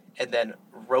 And then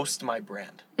roast my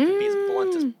brand. Be as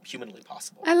blunt as humanly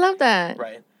possible. I love that.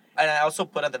 Right? And I also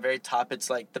put at the very top, it's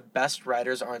like the best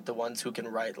writers aren't the ones who can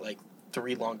write like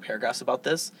 3 long paragraphs about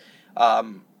this.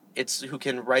 It's who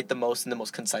can write the most in the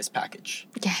most concise package.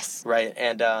 Yes. Right?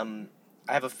 And I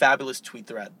have a fabulous tweet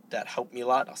thread that helped me a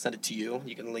lot. I'll send it to you.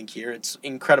 You can link here. It's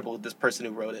incredible, this person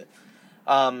who wrote it.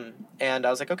 And I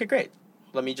was like, okay, great.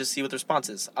 Let me just see what the response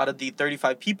is. Out of the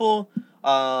 35 people,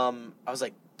 I was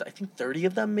like, I think 30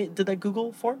 of them did that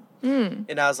Google form.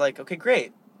 And I was like, okay,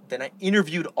 great. Then I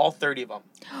interviewed all 30 of them.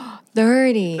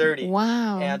 30. 30.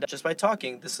 Wow. And just by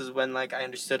talking, this is when like I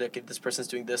understood, okay, this person's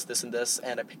doing this, this, and this,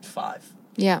 and I picked 5.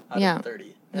 Yeah. Out of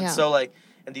 30. And so like,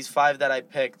 and these 5 that I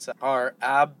picked are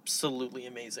absolutely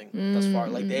amazing thus far.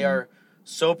 Like they are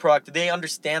so proactive. They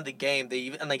understand the game. They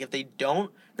even, and like if they don't,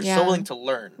 they're so willing to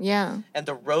learn. Yeah. And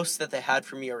the roasts that they had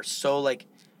for me are so like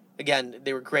again,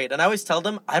 they were great. And I always tell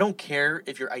them, I don't care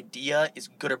if your idea is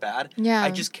good or bad. Yeah.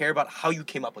 I just care about how you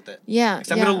came up with it. Yeah.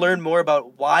 Because I'm going to learn more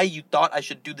about why you thought I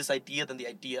should do this idea than the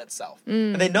idea itself.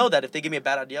 And they know that if they give me a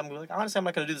bad idea, I'm going to be like, honestly, I'm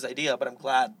not going to do this idea, but I'm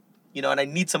glad, you know, and I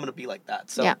need someone to be like that.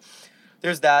 So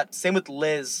there's that. Same with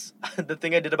Liz. The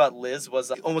thing I did about Liz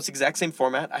was almost exact same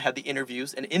format. I had the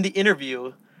interviews, and in the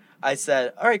interview, I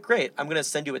said, all right, great. I'm going to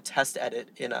send you a test edit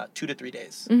in 2 to 3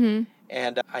 days.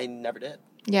 And I never did.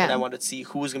 Yeah. And I wanted to see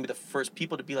who was going to be the first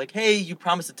people to be like, hey, you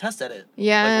promised a test edit.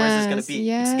 Yeah. Like, where's this going to be?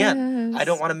 Because again, I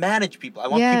don't want to manage people. I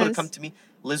want people to come to me.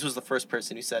 Liz was the first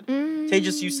person who said,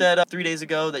 Tejas, you said 3 days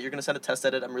ago that you're going to send a test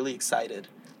edit. I'm really excited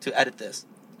to edit this.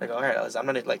 I go, all right, Liz, I'm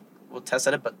going to, we'll test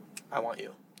edit, but I want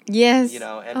you. Yes. You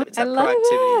know, and it's that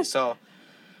proactivity. So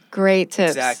great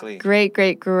tips. Exactly. Great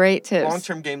tips.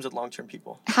 Long-term games with long-term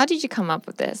people. How did you come up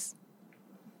with this?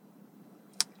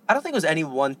 I don't think it was any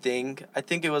one thing. I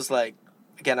think it was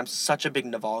again, I'm such a big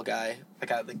Naval guy.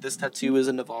 This tattoo is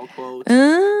a Naval quote.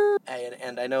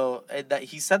 And I know that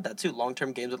he said that too.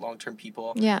 Long-term games with long-term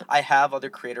people. Yeah. I have other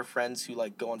creator friends who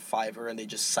go on Fiverr and they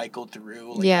just cycle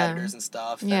through editors and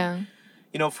stuff. Yeah. And,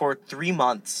 you know, for 3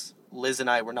 months, Liz and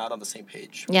I were not on the same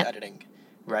page with editing.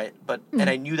 Right. But, and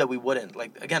I knew that we wouldn't.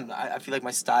 Again, I feel like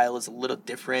my style is a little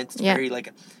different. It's very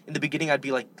in the beginning, I'd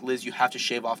be like, Liz, you have to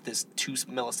shave off this 2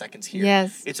 milliseconds here.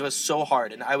 Yes. It was so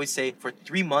hard. And I always say for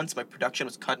 3 months, my production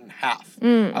was cut in half.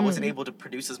 I wasn't able to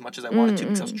produce as much as I wanted to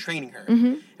because I was training her.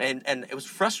 And it was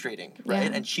frustrating. Right.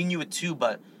 Yeah. And she knew it too.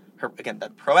 But again,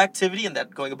 that proactivity and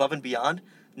that going above and beyond,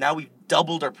 now we've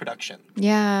doubled our production.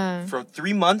 Yeah. From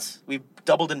 3 months, we've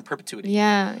doubled in perpetuity.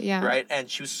 Yeah, yeah. Right? And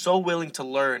she was so willing to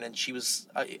learn, and she's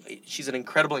an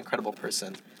incredible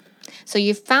person. So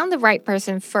you found the right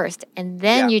person first, and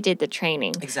then you did the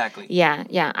training. Exactly.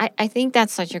 Yeah. I think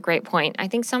that's such a great point. I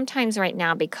think sometimes right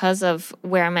now, because of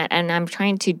where I'm at, and I'm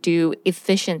trying to do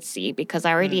efficiency because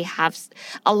I already have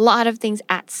a lot of things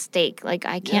at stake.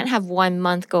 I can't have 1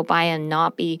 month go by and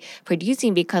not be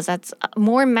producing because that's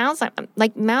more mouths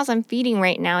I'm feeding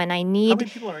right now, and I need. How many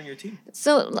people are on your team?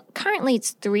 So currently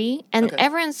it's 3, and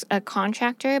everyone's a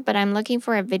contractor, but I'm looking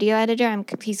for a video editor.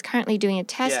 He's currently doing a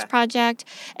test project,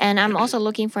 and I'm also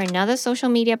looking for another social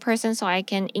media person so I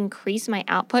can increase my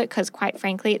output because, quite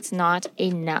frankly, it's not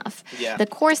enough. Yeah. The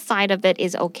course side of it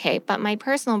is okay, but my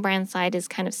personal brand side is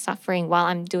kind of suffering while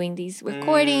I'm doing these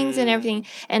recordings and everything,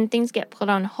 and things get put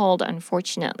on hold,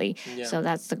 unfortunately. Yeah. So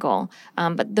that's the goal.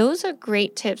 But those are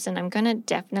great tips, and I'm going to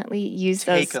definitely use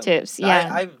those tips. Yeah.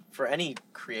 I for any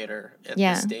creator at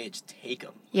this stage, take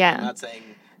them. Yeah. I'm not saying,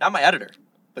 not my editor.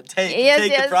 But take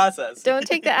the process. Don't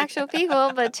take the actual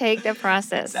people, but take the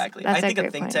process. Exactly. That's I think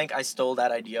a think point. tank, I stole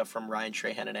that idea from Ryan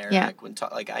Trahan and Eric. Yeah.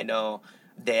 I know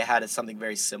they had something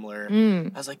very similar.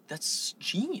 I was like, that's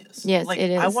genius. Yes,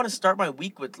 it is. I want to start my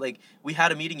week with, we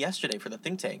had a meeting yesterday for the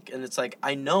think tank. And it's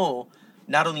I know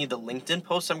not only the LinkedIn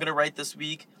posts I'm going to write this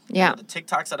week, the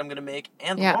TikToks that I'm going to make,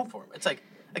 and the long form. It's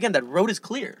again, that road is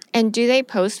clear. And do they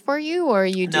post for you, or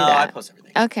you do that? No, I post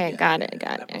everything. Okay, got it.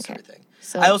 I post everything.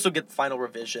 So I also get final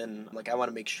revision. I want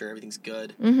to make sure everything's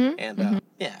good. And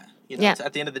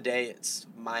at the end of the day, it's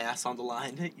my ass on the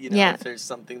line. If there's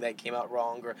something that came out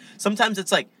wrong, or sometimes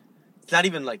it's it's not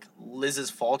even Liz's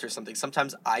fault or something.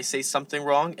 Sometimes I say something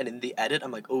wrong, and in the edit,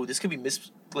 I'm like, oh, this could be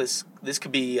this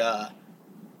could be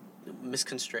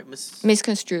misconstrued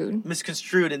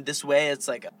in this way. It's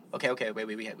okay, wait,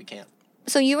 we can't.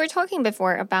 So you were talking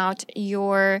before about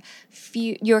your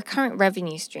current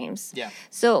revenue streams. Yeah.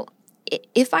 So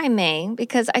if I may,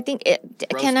 because I think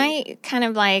I kind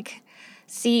of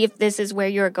see if this is where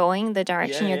you're going, the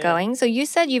direction you're going. So you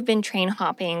said you've been train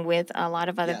hopping with a lot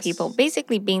of other people,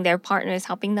 basically being their partners,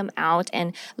 helping them out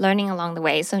and learning along the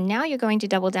way. So now you're going to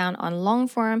double down on long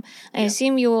form. I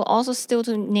assume you will also still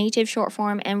do native short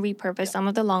form and repurpose some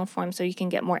of the long form so you can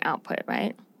get more output,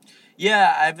 right?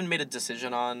 Yeah, I haven't made a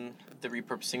decision on the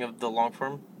repurposing of the long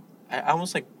form. I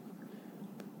almost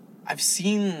I've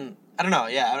seen, I don't know,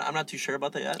 I'm not too sure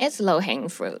about that yet. It's low-hanging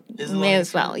fruit. Is it May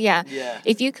as well, yeah. Yeah.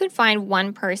 If you could find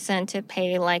one person to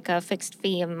pay a fixed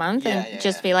fee a month and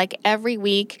just be every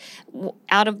week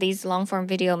out of these long-form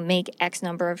video, make X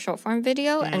number of short-form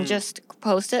video and just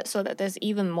post it so that there's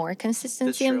even more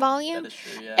consistency and volume. That is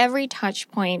true, yeah. Every touch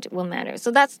point will matter.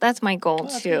 So that's my goal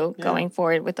too, going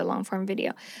forward with the long-form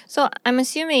video. So I'm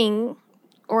assuming,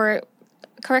 or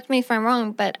correct me if I'm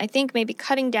wrong, but I think maybe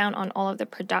cutting down on all of the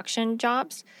production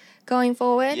jobs going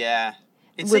forward. Yeah.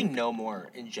 It's saying no more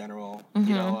in general.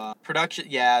 You know, production,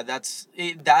 that's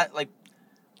it, that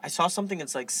I saw something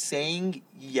that's saying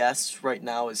yes right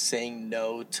now is saying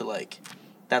no to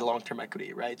that long-term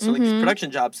equity, right? So like these production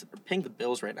jobs are paying the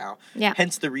bills right now. Yeah.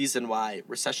 Hence the reason why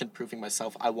recession-proofing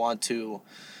myself, I'm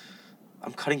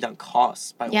cutting down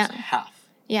costs by almost half.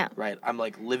 Yeah. Right? I'm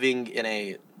like living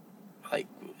in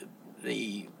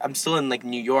I'm still in like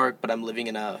New York, but I'm living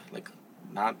in a like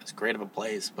not as great of a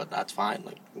place, but that's fine.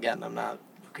 Like again, I'm not,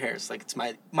 who cares? Like it's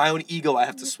my own ego I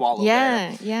have to swallow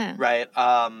there. Yeah. Right?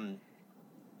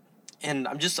 And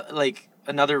I'm just like,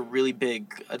 another really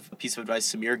big piece of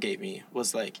advice Samir gave me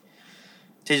was like,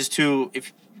 Tejas, too,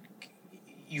 if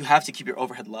you have to keep your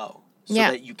overhead low so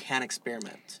that you can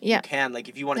experiment. Yeah. You can, like,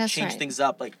 if you want to change things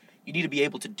up, like, you need to be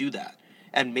able to do that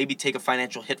and maybe take a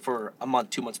financial hit for a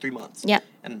month, 2 months, 3 months. Yeah.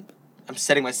 And I'm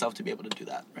setting myself to be able to do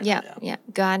that right now. Yeah.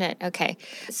 Got it. Okay.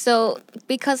 So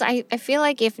because I feel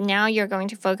like if now you're going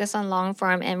to focus on long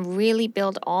form and really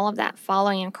build all of that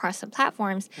following across the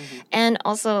platforms, and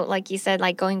also, like you said,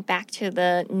 like going back to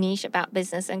the niche about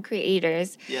business and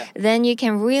creators, then you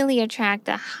can really attract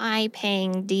the high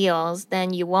paying deals.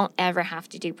 Then you won't ever have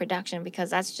to do production because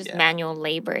that's just manual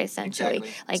labor essentially.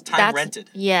 Exactly. Like it's time rented.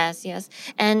 Yes.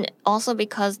 And also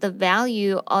because the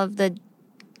value of the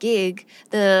gig,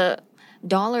 the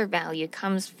dollar value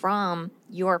comes from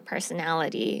your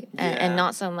personality and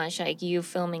not so much like you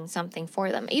filming something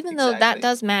for them, even though that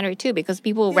does matter too because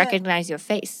people will recognize your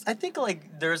face. I think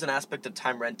like there's an aspect of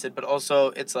time rented, but also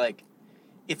it's like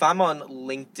if I'm on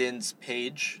LinkedIn's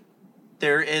page,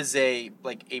 there is a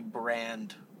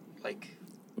brand like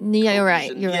you're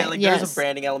right. Like there's a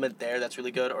branding element there that's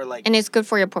really good, or like, and it's good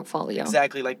for your portfolio.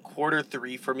 Exactly. Like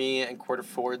Q3 for me and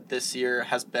Q4 this year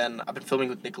I've been filming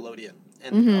with Nickelodeon,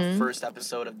 and the first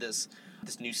episode of this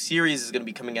new series is going to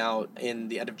be coming out in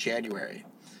the end of January,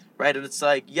 right? And it's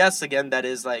like, yes, again, that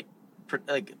is like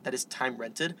that is time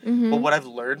rented, but what I've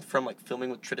learned from like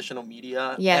filming with traditional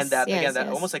media, and that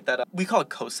almost like that we call it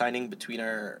co-signing between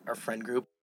our friend group.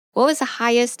 What was the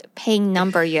highest paying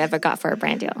number you ever got for a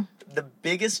brand deal? The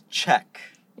biggest check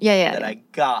that I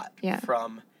got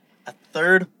from a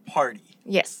third party.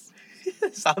 Yes.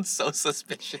 Sounds so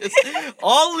suspicious.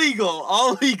 all legal.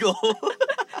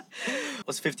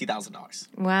 Was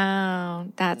 $50,000. Wow,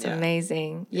 that's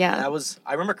amazing. Yeah.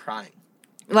 I remember crying.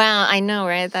 Wow, I know,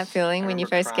 right? That feeling when you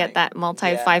first get that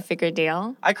multi-5-figure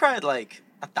deal. I cried like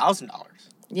 $1,000.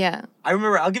 Yeah. I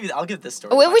remember. I'll give this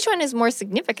story. Which one is more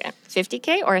significant,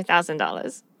 $50K or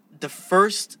 $1,000? The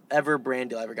first ever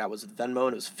brand deal I ever got was with Venmo,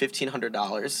 and it was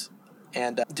 $1,500.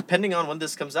 And depending on when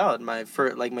this comes out, my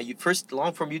first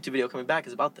long form YouTube video coming back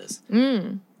is about this.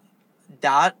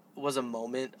 That was a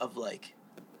moment of like,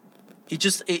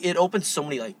 it opened so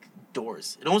many like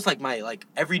doors. It almost like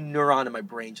every neuron in my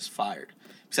brain just fired.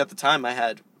 Because at the time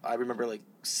I remember like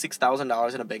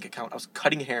 $6,000 in a bank account. I was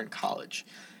cutting hair in college,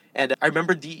 and I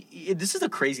remember this is a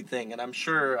crazy thing, and I'm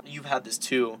sure you've had this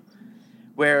too.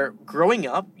 Where growing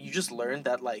up, you just learn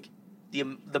that like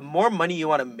the more money you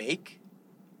want to make,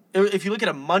 if you look at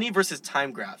a money versus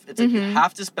time graph, it's like you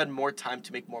have to spend more time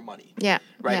to make more money. Yeah.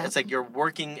 Right? Yeah. It's like you're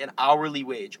working an hourly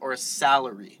wage or a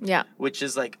salary. Yeah. Which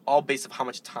is like all based on how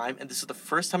much time. And this is the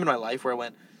first time in my life where I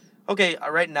went, okay,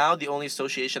 right now the only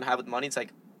association I have with money, it's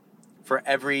like for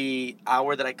every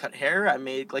hour that I cut hair, I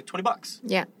make like $20.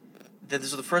 Yeah. Then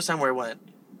this was the first time where I went,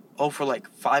 for like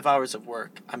 5 hours of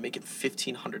work, I'm making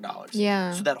 $1,500.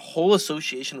 Yeah. So that whole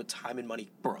association with time and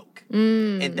money broke.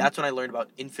 And that's when I learned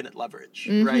about infinite leverage,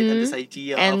 right? And this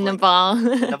idea of like,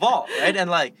 Naval, right?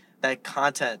 And like that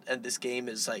content and this game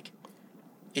is like,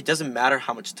 it doesn't matter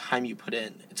how much time you put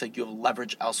in. It's like you have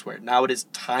leverage elsewhere. Now it is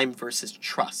time versus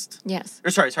trust. Yes. Or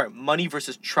sorry, money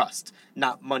versus trust,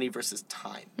 not money versus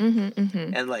time.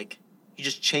 And like, you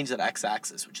just change that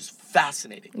x-axis, which is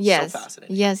fascinating. Yes. So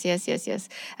fascinating. Yes.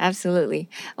 Absolutely.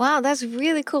 Wow, that's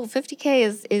really cool.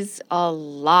 50K is a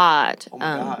lot. Oh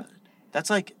my God. That's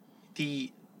like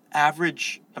the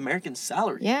average American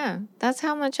salary. Yeah. That's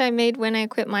how much I made when I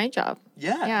quit my job.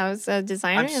 Yeah. Yeah, I was a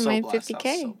designer and made 50K.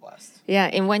 I'm so blessed. Yeah,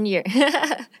 in 1 year.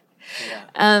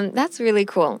 That's really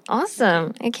cool.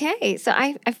 Awesome. Okay. So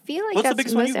I feel like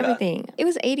that's most everything. It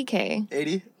was 80K.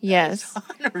 80? Yes. That's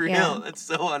unreal. Yeah. That's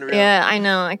so unreal. Yeah, I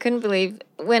know. I couldn't believe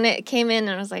when it came in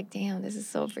and I was like, damn, this is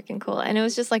so freaking cool. And it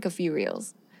was just like a few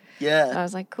reels. Yeah. So I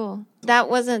was like, cool. That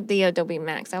wasn't the Adobe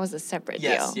Max. That was a separate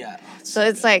deal. Yeah. So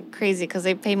it's like crazy because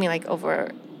they paid me like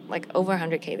over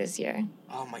 100K this year.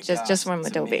 Oh my God. Just from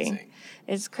Adobe. Amazing.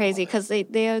 It's crazy because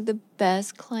they are the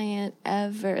best client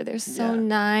ever. They're so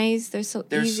nice. They're so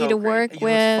easy to work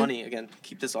with. It's funny, again,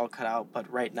 keep this all cut out,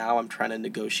 but right now I'm trying to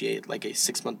negotiate like a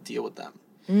 6-month deal with them.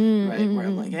 Right? Where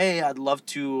I'm like, hey, I'd love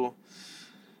to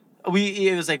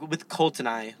It was like with Colt and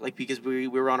I, like, because we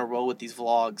were on a roll with these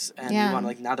vlogs, and we Yeah. want,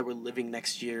 like, now that we're living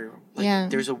next year, like, Yeah.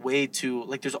 there's a way to,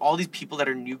 like, there's all these people that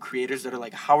are new creators that are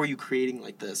like, how are you creating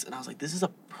like this? And I was like, this is a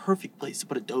perfect place to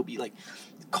put Adobe. Like,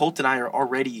 Colt and I are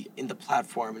already in the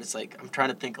platform, and it's like, I'm trying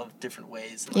to think of different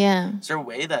ways. Like, Yeah. is there a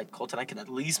way that Colt and I can at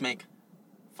least make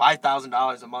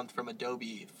 $5,000 a month from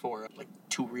Adobe for, like,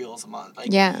 2 reels a month,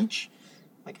 like, Yeah. each?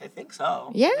 Like, I think so.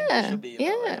 I think Yeah. there should be a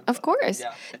way, Yeah. Of but, course.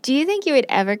 yeah. Do you think you would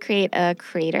ever create a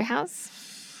creator house?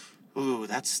 Ooh,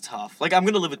 that's tough. Like, I'm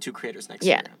gonna live with 2 creators next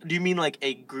Yeah. year. Do you mean like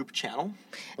a group channel?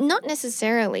 Not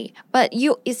necessarily, but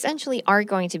you essentially are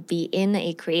going to be in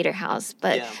a creator house,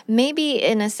 but Yeah. maybe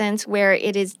in a sense where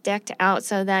it is decked out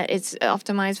so that it's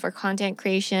optimized for content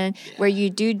creation, where Yeah.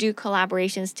 you do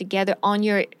collaborations together on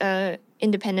your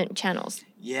independent channels.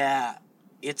 Yeah.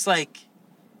 It's like,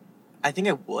 I think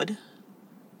I would,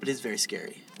 but it's very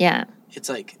scary. Yeah. It's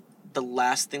like the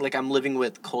last thing, like, I'm living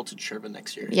with Colt and Shervin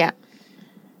next year. Yeah.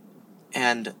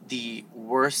 And the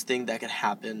worst thing that could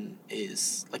happen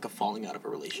is like a falling out of a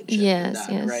relationship. Yes, and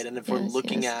that, yes, right? And if we're yes,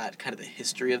 looking yes. at kind of the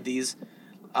history of these,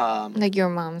 Like your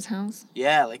mom's house.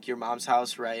 yeah, like your mom's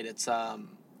house, right?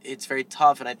 It's very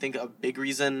tough, and I think a big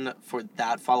reason for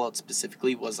that fallout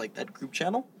specifically was like that group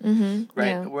channel, Mm-hmm. right?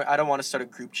 Yeah. Where I don't want to start a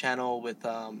group channel with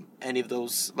any of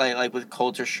those, like with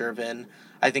Colt or Shervin.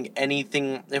 I think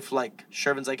anything, if like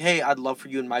Shervin's like, hey, I'd love for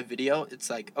you in my video, it's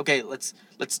like, okay, let's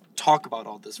talk about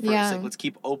all this first. Yeah. Like, let's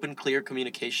keep open, clear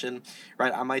communication,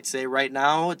 right? I might say right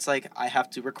now it's like I have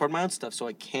to record my own stuff, so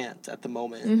I can't at the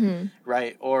moment, Mm-hmm.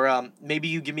 right? Or maybe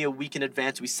you give me a week in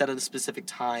advance, we set at a specific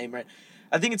time, right?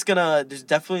 I think there's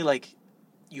definitely like,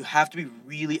 you have to be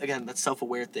really, again, that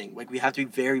self-aware thing. Like, we have to be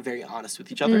very, very honest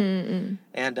with each other. Mm-hmm.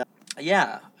 And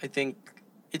yeah, I think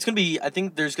I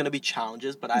think there's going to be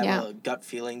challenges, but I Yeah. have a gut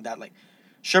feeling that, like,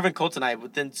 Shervin Colt and I,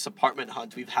 within this apartment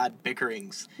hunt, we've had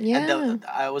bickerings. Yeah. And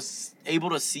I was able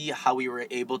to see how we were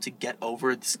able to get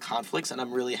over these conflicts, and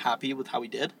I'm really happy with how we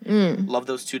did. Love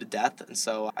those 2 to death. And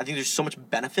so I think there's so much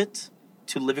benefit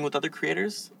to living with other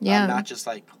creators. Yeah. Not just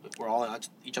like we're all in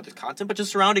each other's content, but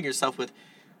just surrounding yourself with,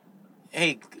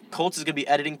 hey, Colts is going to be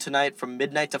editing tonight from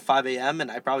midnight to 5 a.m.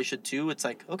 and I probably should too. It's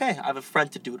like, okay, I have a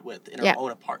friend to do it with in Yeah. our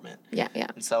own apartment. Yeah. Yeah.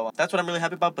 And so that's what I'm really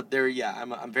happy about. But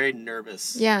I'm very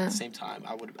nervous. Yeah. At the same time,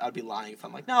 I'd be lying if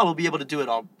I'm like, no, we'll be able to do it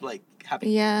all like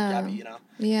happy. Yeah. Gappy, you know.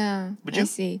 Yeah, Would I you?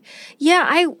 see. Yeah,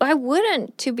 I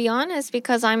wouldn't, to be honest,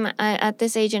 because I'm at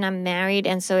this age and I'm married,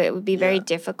 and so it would be very Yeah.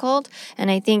 difficult.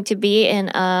 And I think to be in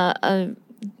a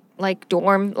like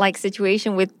dorm like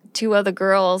situation with 2 other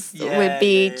girls would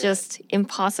be Yeah. just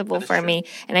impossible That is for true. me,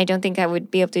 and I don't think I would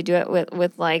be able to do it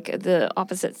with like the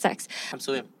opposite sex.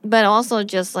 Absolutely. But also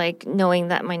just like knowing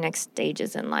that my next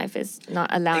stages in life is not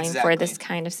allowing for this Exactly.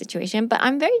 kind of situation. But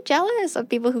I'm very jealous of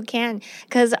people who can,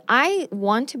 because I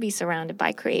want to be surrounded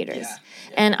by creators.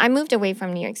 Yeah. And I moved away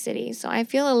from New York City, so I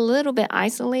feel a little bit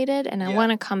isolated, and I Yeah.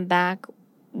 want to come back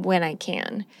when I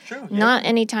can. True. Yeah. Not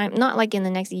anytime, not like in the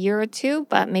next year or 2,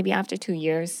 but maybe after 2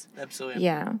 years. Absolutely.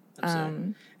 Yeah.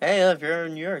 Absolutely. Hey, if you're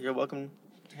in New York, you're welcome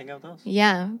to hang out with us.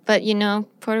 Yeah, but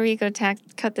Puerto Rico tax,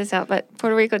 cut this out, but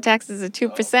Puerto Rico taxes are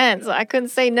 2%, so I couldn't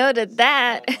say no to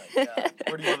that. Oh my God.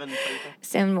 Where do you live in Puerto Rico?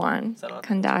 San Juan, San Juan.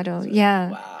 Condado,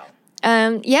 yeah.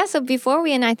 Wow. Yeah, so before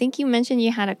we end, I think you mentioned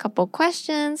you had a couple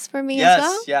questions for me as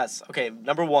well. Yes. Okay,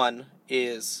 number 1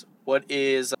 is, what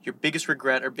is your biggest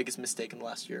regret or biggest mistake in the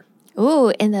last year? Ooh,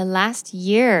 in the last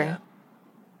year. Yeah.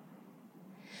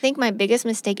 I think my biggest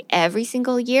mistake every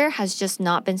single year has just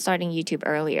not been starting YouTube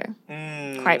earlier.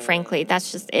 Quite frankly,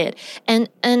 that's just it.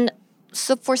 And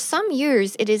so for some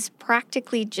years, it is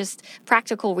practically just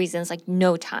practical reasons, like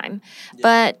no time. Yeah.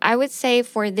 But I would say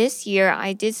for this year,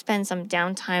 I did spend some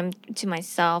downtime to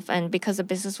myself. And because the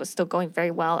business was still going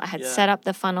very well, I had Yeah. set up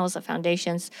the funnels, the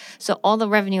foundations. So all the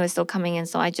revenue is still coming in.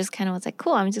 So I just kind of was like,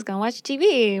 cool, I'm just going to watch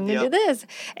TV. I'm going to Yep. do this.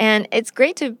 And it's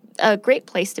a great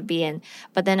place to be in.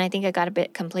 But then I think I got a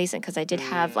bit complacent because I did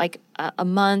have like a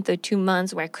month or 2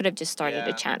 months where I could have just started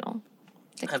a Yeah. channel.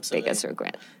 The Absolutely. biggest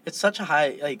regret. It's such a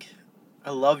high, like, I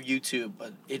love YouTube,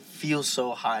 but it feels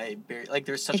so high. Like,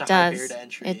 there's such It a high does. barrier to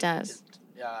entry. It does.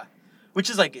 Yeah. Which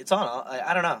is like, it's on,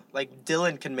 I don't know. Like,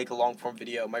 Dylan can make a long form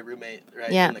video, my roommate,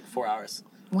 right? Yeah. In like 4 hours.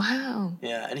 Wow.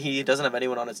 Yeah. And he doesn't have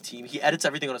anyone on his team. He edits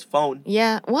everything on his phone.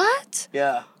 Yeah. What?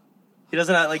 Yeah. He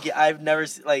doesn't have, like, I've never,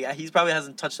 like, he probably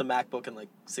hasn't touched a MacBook in like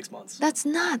 6 months. That's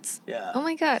nuts. Yeah. Oh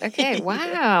my God. Okay.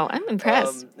 Wow. I'm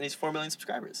impressed. And he's 4 million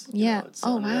subscribers. You Yeah. know, it's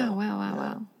Oh unreal. wow.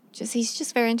 Yeah. He's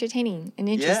just very entertaining and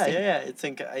interesting. Yeah.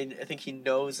 I think he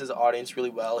knows his audience really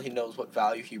well. He knows what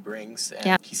value he brings, and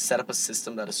Yeah. he set up a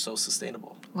system that is so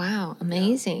sustainable. Wow.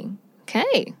 Amazing.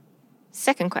 Okay.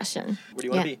 Second question. Where do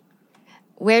you want to Yeah. be?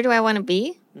 where do I want to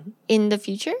be in the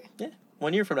future? Yeah.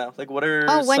 1 year from now. Like, what are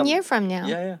 1 year from now.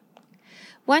 Yeah.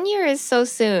 1 year is so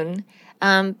soon.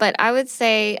 But I would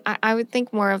say, I would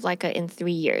think more of like in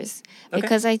 3 years. Okay.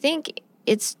 Because I think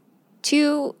it's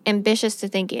too ambitious to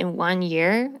think in 1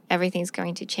 year everything's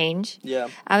going to change. Yeah.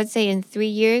 I would say in 3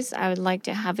 years, I would like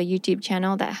to have a YouTube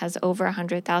channel that has over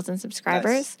 100,000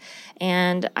 subscribers. Nice.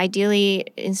 And ideally,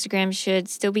 Instagram should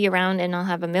still be around and I'll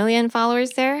have 1 million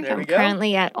followers there. There we I'm go.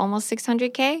 currently at almost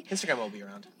 600K. Instagram will be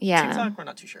around. Yeah. TikTok, we're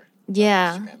not too sure.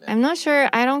 Yeah. Instagram, yeah. I'm not sure.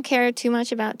 I don't care too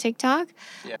much about TikTok.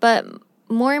 Yeah. But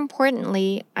more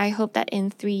importantly, I hope that in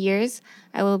 3 years,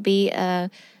 I will be a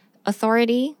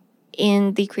authority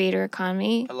in the creator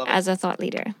economy I love it. as a thought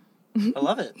leader. I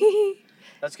love it.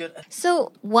 That's good.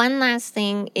 So one last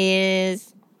thing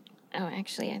is,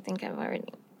 actually, I think I've already.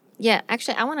 Yeah,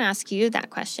 actually, I want to ask you that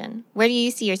question. Where do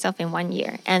you see yourself in 1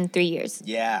 year and 3 years?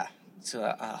 Yeah. So,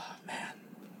 man.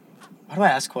 Why do I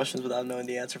ask questions without knowing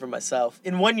the answer for myself?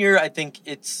 In 1 year, I think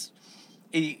it's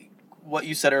what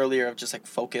you said earlier of just like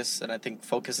focus, and I think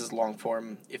focus is long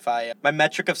form. If my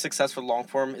metric of success for long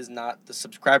form is not the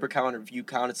subscriber count or view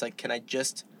count, it's like, can I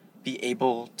just be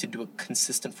able to do a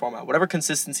consistent format, whatever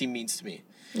consistency means to me.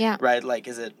 Yeah. Right? Like,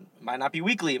 might not be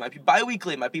weekly, it might be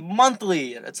bi-weekly, it might be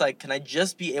monthly. It's like, can I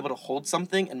just be able to hold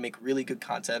something and make really good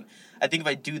content? I think if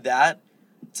I do that,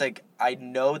 it's like, I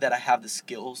know that I have the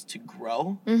skills to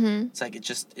grow. Mm-hmm. It's like, it's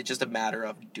just a matter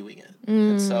of doing it.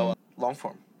 And so, long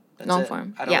form. That's Long it.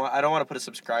 form. I don't want to put a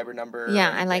subscriber number. Yeah,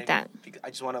 or I like anything. that. I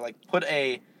just want to like put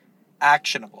a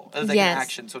actionable. It's like Yes. an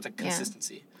action, so it's like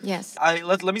consistency. Yes.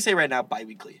 Let me say right now,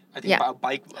 bi-weekly. I think Yeah.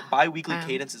 bi-weekly Wow.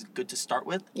 cadence is good to start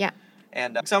with. Yeah.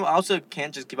 And some also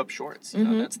can't just give up shorts. You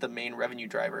know, that's the main revenue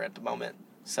driver at the moment.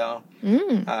 So,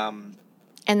 And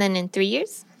then in 3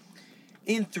 years?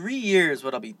 in 3 years,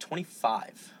 I'll be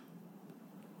 25.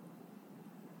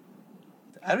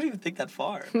 I don't even think that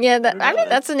far. Yeah, I don't know.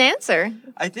 that's an answer.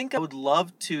 I think I would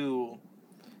love to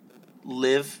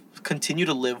continue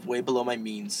to live way below my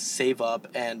means, save up,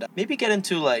 and maybe get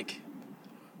into like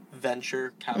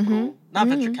venture capital, not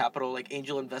venture capital, like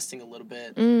angel investing a little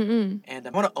bit. And I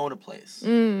want to own a place.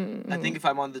 I think if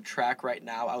I'm on the track right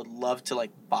now, I would love to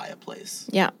like buy a place.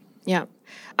 Yeah. Yeah.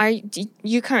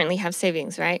 You currently have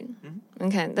savings, right? Mm-hmm.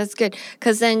 Okay, that's good.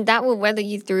 Because then that will weather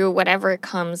you through whatever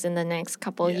comes in the next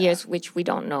couple of years, which we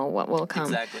don't know what will come.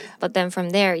 Exactly. But then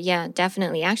from there, yeah,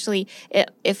 definitely. Actually,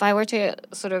 if I were to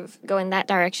sort of go in that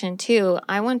direction too,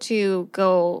 I want to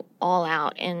go all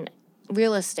out in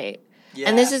real estate. Yeah.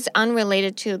 And this is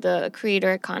unrelated to the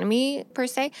creator economy per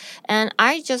se. And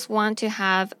I just want to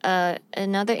have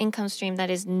another income stream that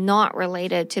is not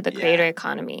related to the creator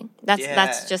economy.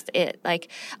 That's just it. Like,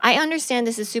 I understand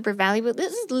this is super valuable.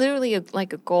 This is literally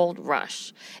like a gold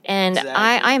rush. And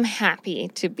I'm happy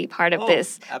to be part of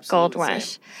this gold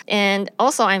rush. And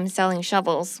also I'm selling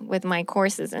shovels with my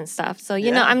courses and stuff. So,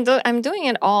 you know, I'm doing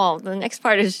it all. The next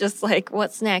part is just like,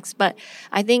 what's next? But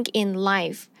I think in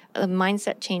life, a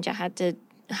mindset change I had to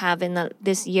have in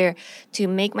this year to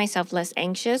make myself less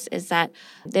anxious is that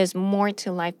there's more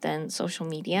to life than social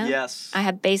media. Yes. I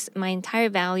have based my entire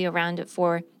value around it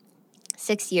for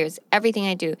 6 years. Everything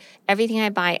I do, everything I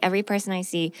buy, every person I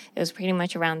see, it was pretty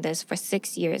much around this for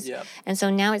 6 years. Yep. And so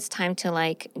now it's time to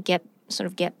like get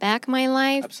back my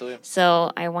life. Absolutely.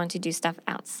 So I want to do stuff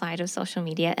outside of social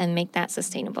media and make that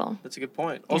sustainable. That's a good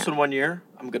point. Also in 1 year,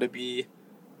 I'm going to be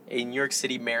a New York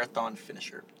City marathon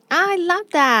finisher. I love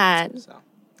that. So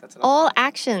that's all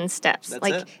action steps, That's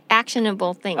like it.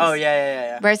 actionable things. Oh,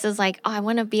 yeah. Versus like, oh, I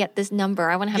want to be at this number.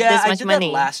 I want to have Yeah, this I much did money.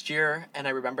 that last year, and I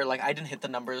remember like I didn't hit the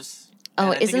numbers. Oh,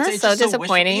 And I think isn't that it's so just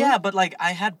disappointing? Yeah, but like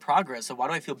I had progress, so why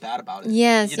do I feel bad about it?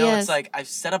 Yes, You know, yes. it's like I've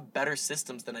set up better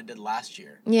systems than I did last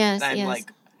year. Yes, And I'm yes.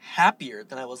 like happier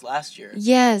than I was last year.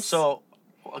 Yes. So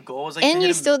a goal was like, and to you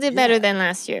hit still did better yeah. than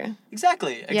last year.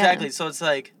 Exactly. So it's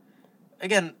like,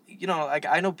 again, you know, like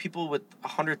I know people with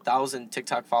 100,000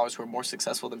 TikTok followers who are more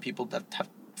successful than people that have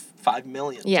 5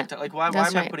 million. Yeah, TikTok. Like why am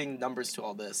that's I right. putting numbers to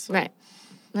all this? Right.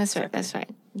 That's right. That's right.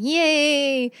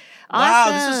 Yay. Wow,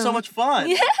 Awesome. this is so much fun.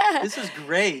 Yeah. This is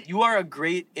great. You are a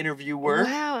great interviewer.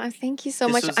 Wow. Thank you so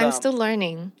This much. was, I'm still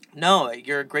learning. No,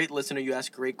 you're a great listener. You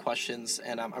ask great questions,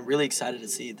 and I'm really excited to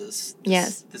see this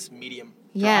medium.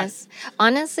 Yes.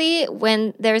 Honestly,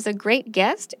 when there's a great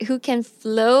guest who can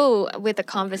flow with the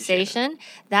conversation,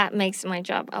 that makes my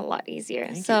job a lot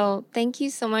easier. Thank you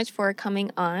so much for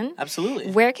coming on.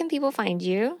 Absolutely. Where can people find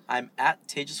you? I'm at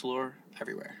Tejas Lure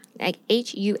everywhere. Like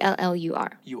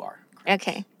HULLUR. You are.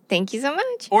 Okay. Thank you so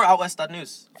much. Or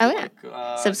outwest.news. Oh,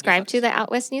 yeah. Subscribe to the Out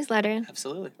West newsletter.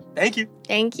 Absolutely. Thank you.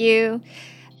 Thank you.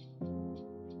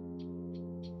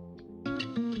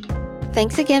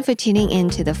 Thanks again for tuning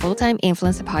in to the Full-Time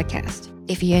Influencer Podcast.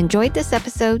 If you enjoyed this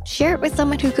episode, share it with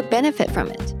someone who could benefit from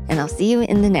it. And I'll see you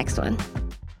in the next one.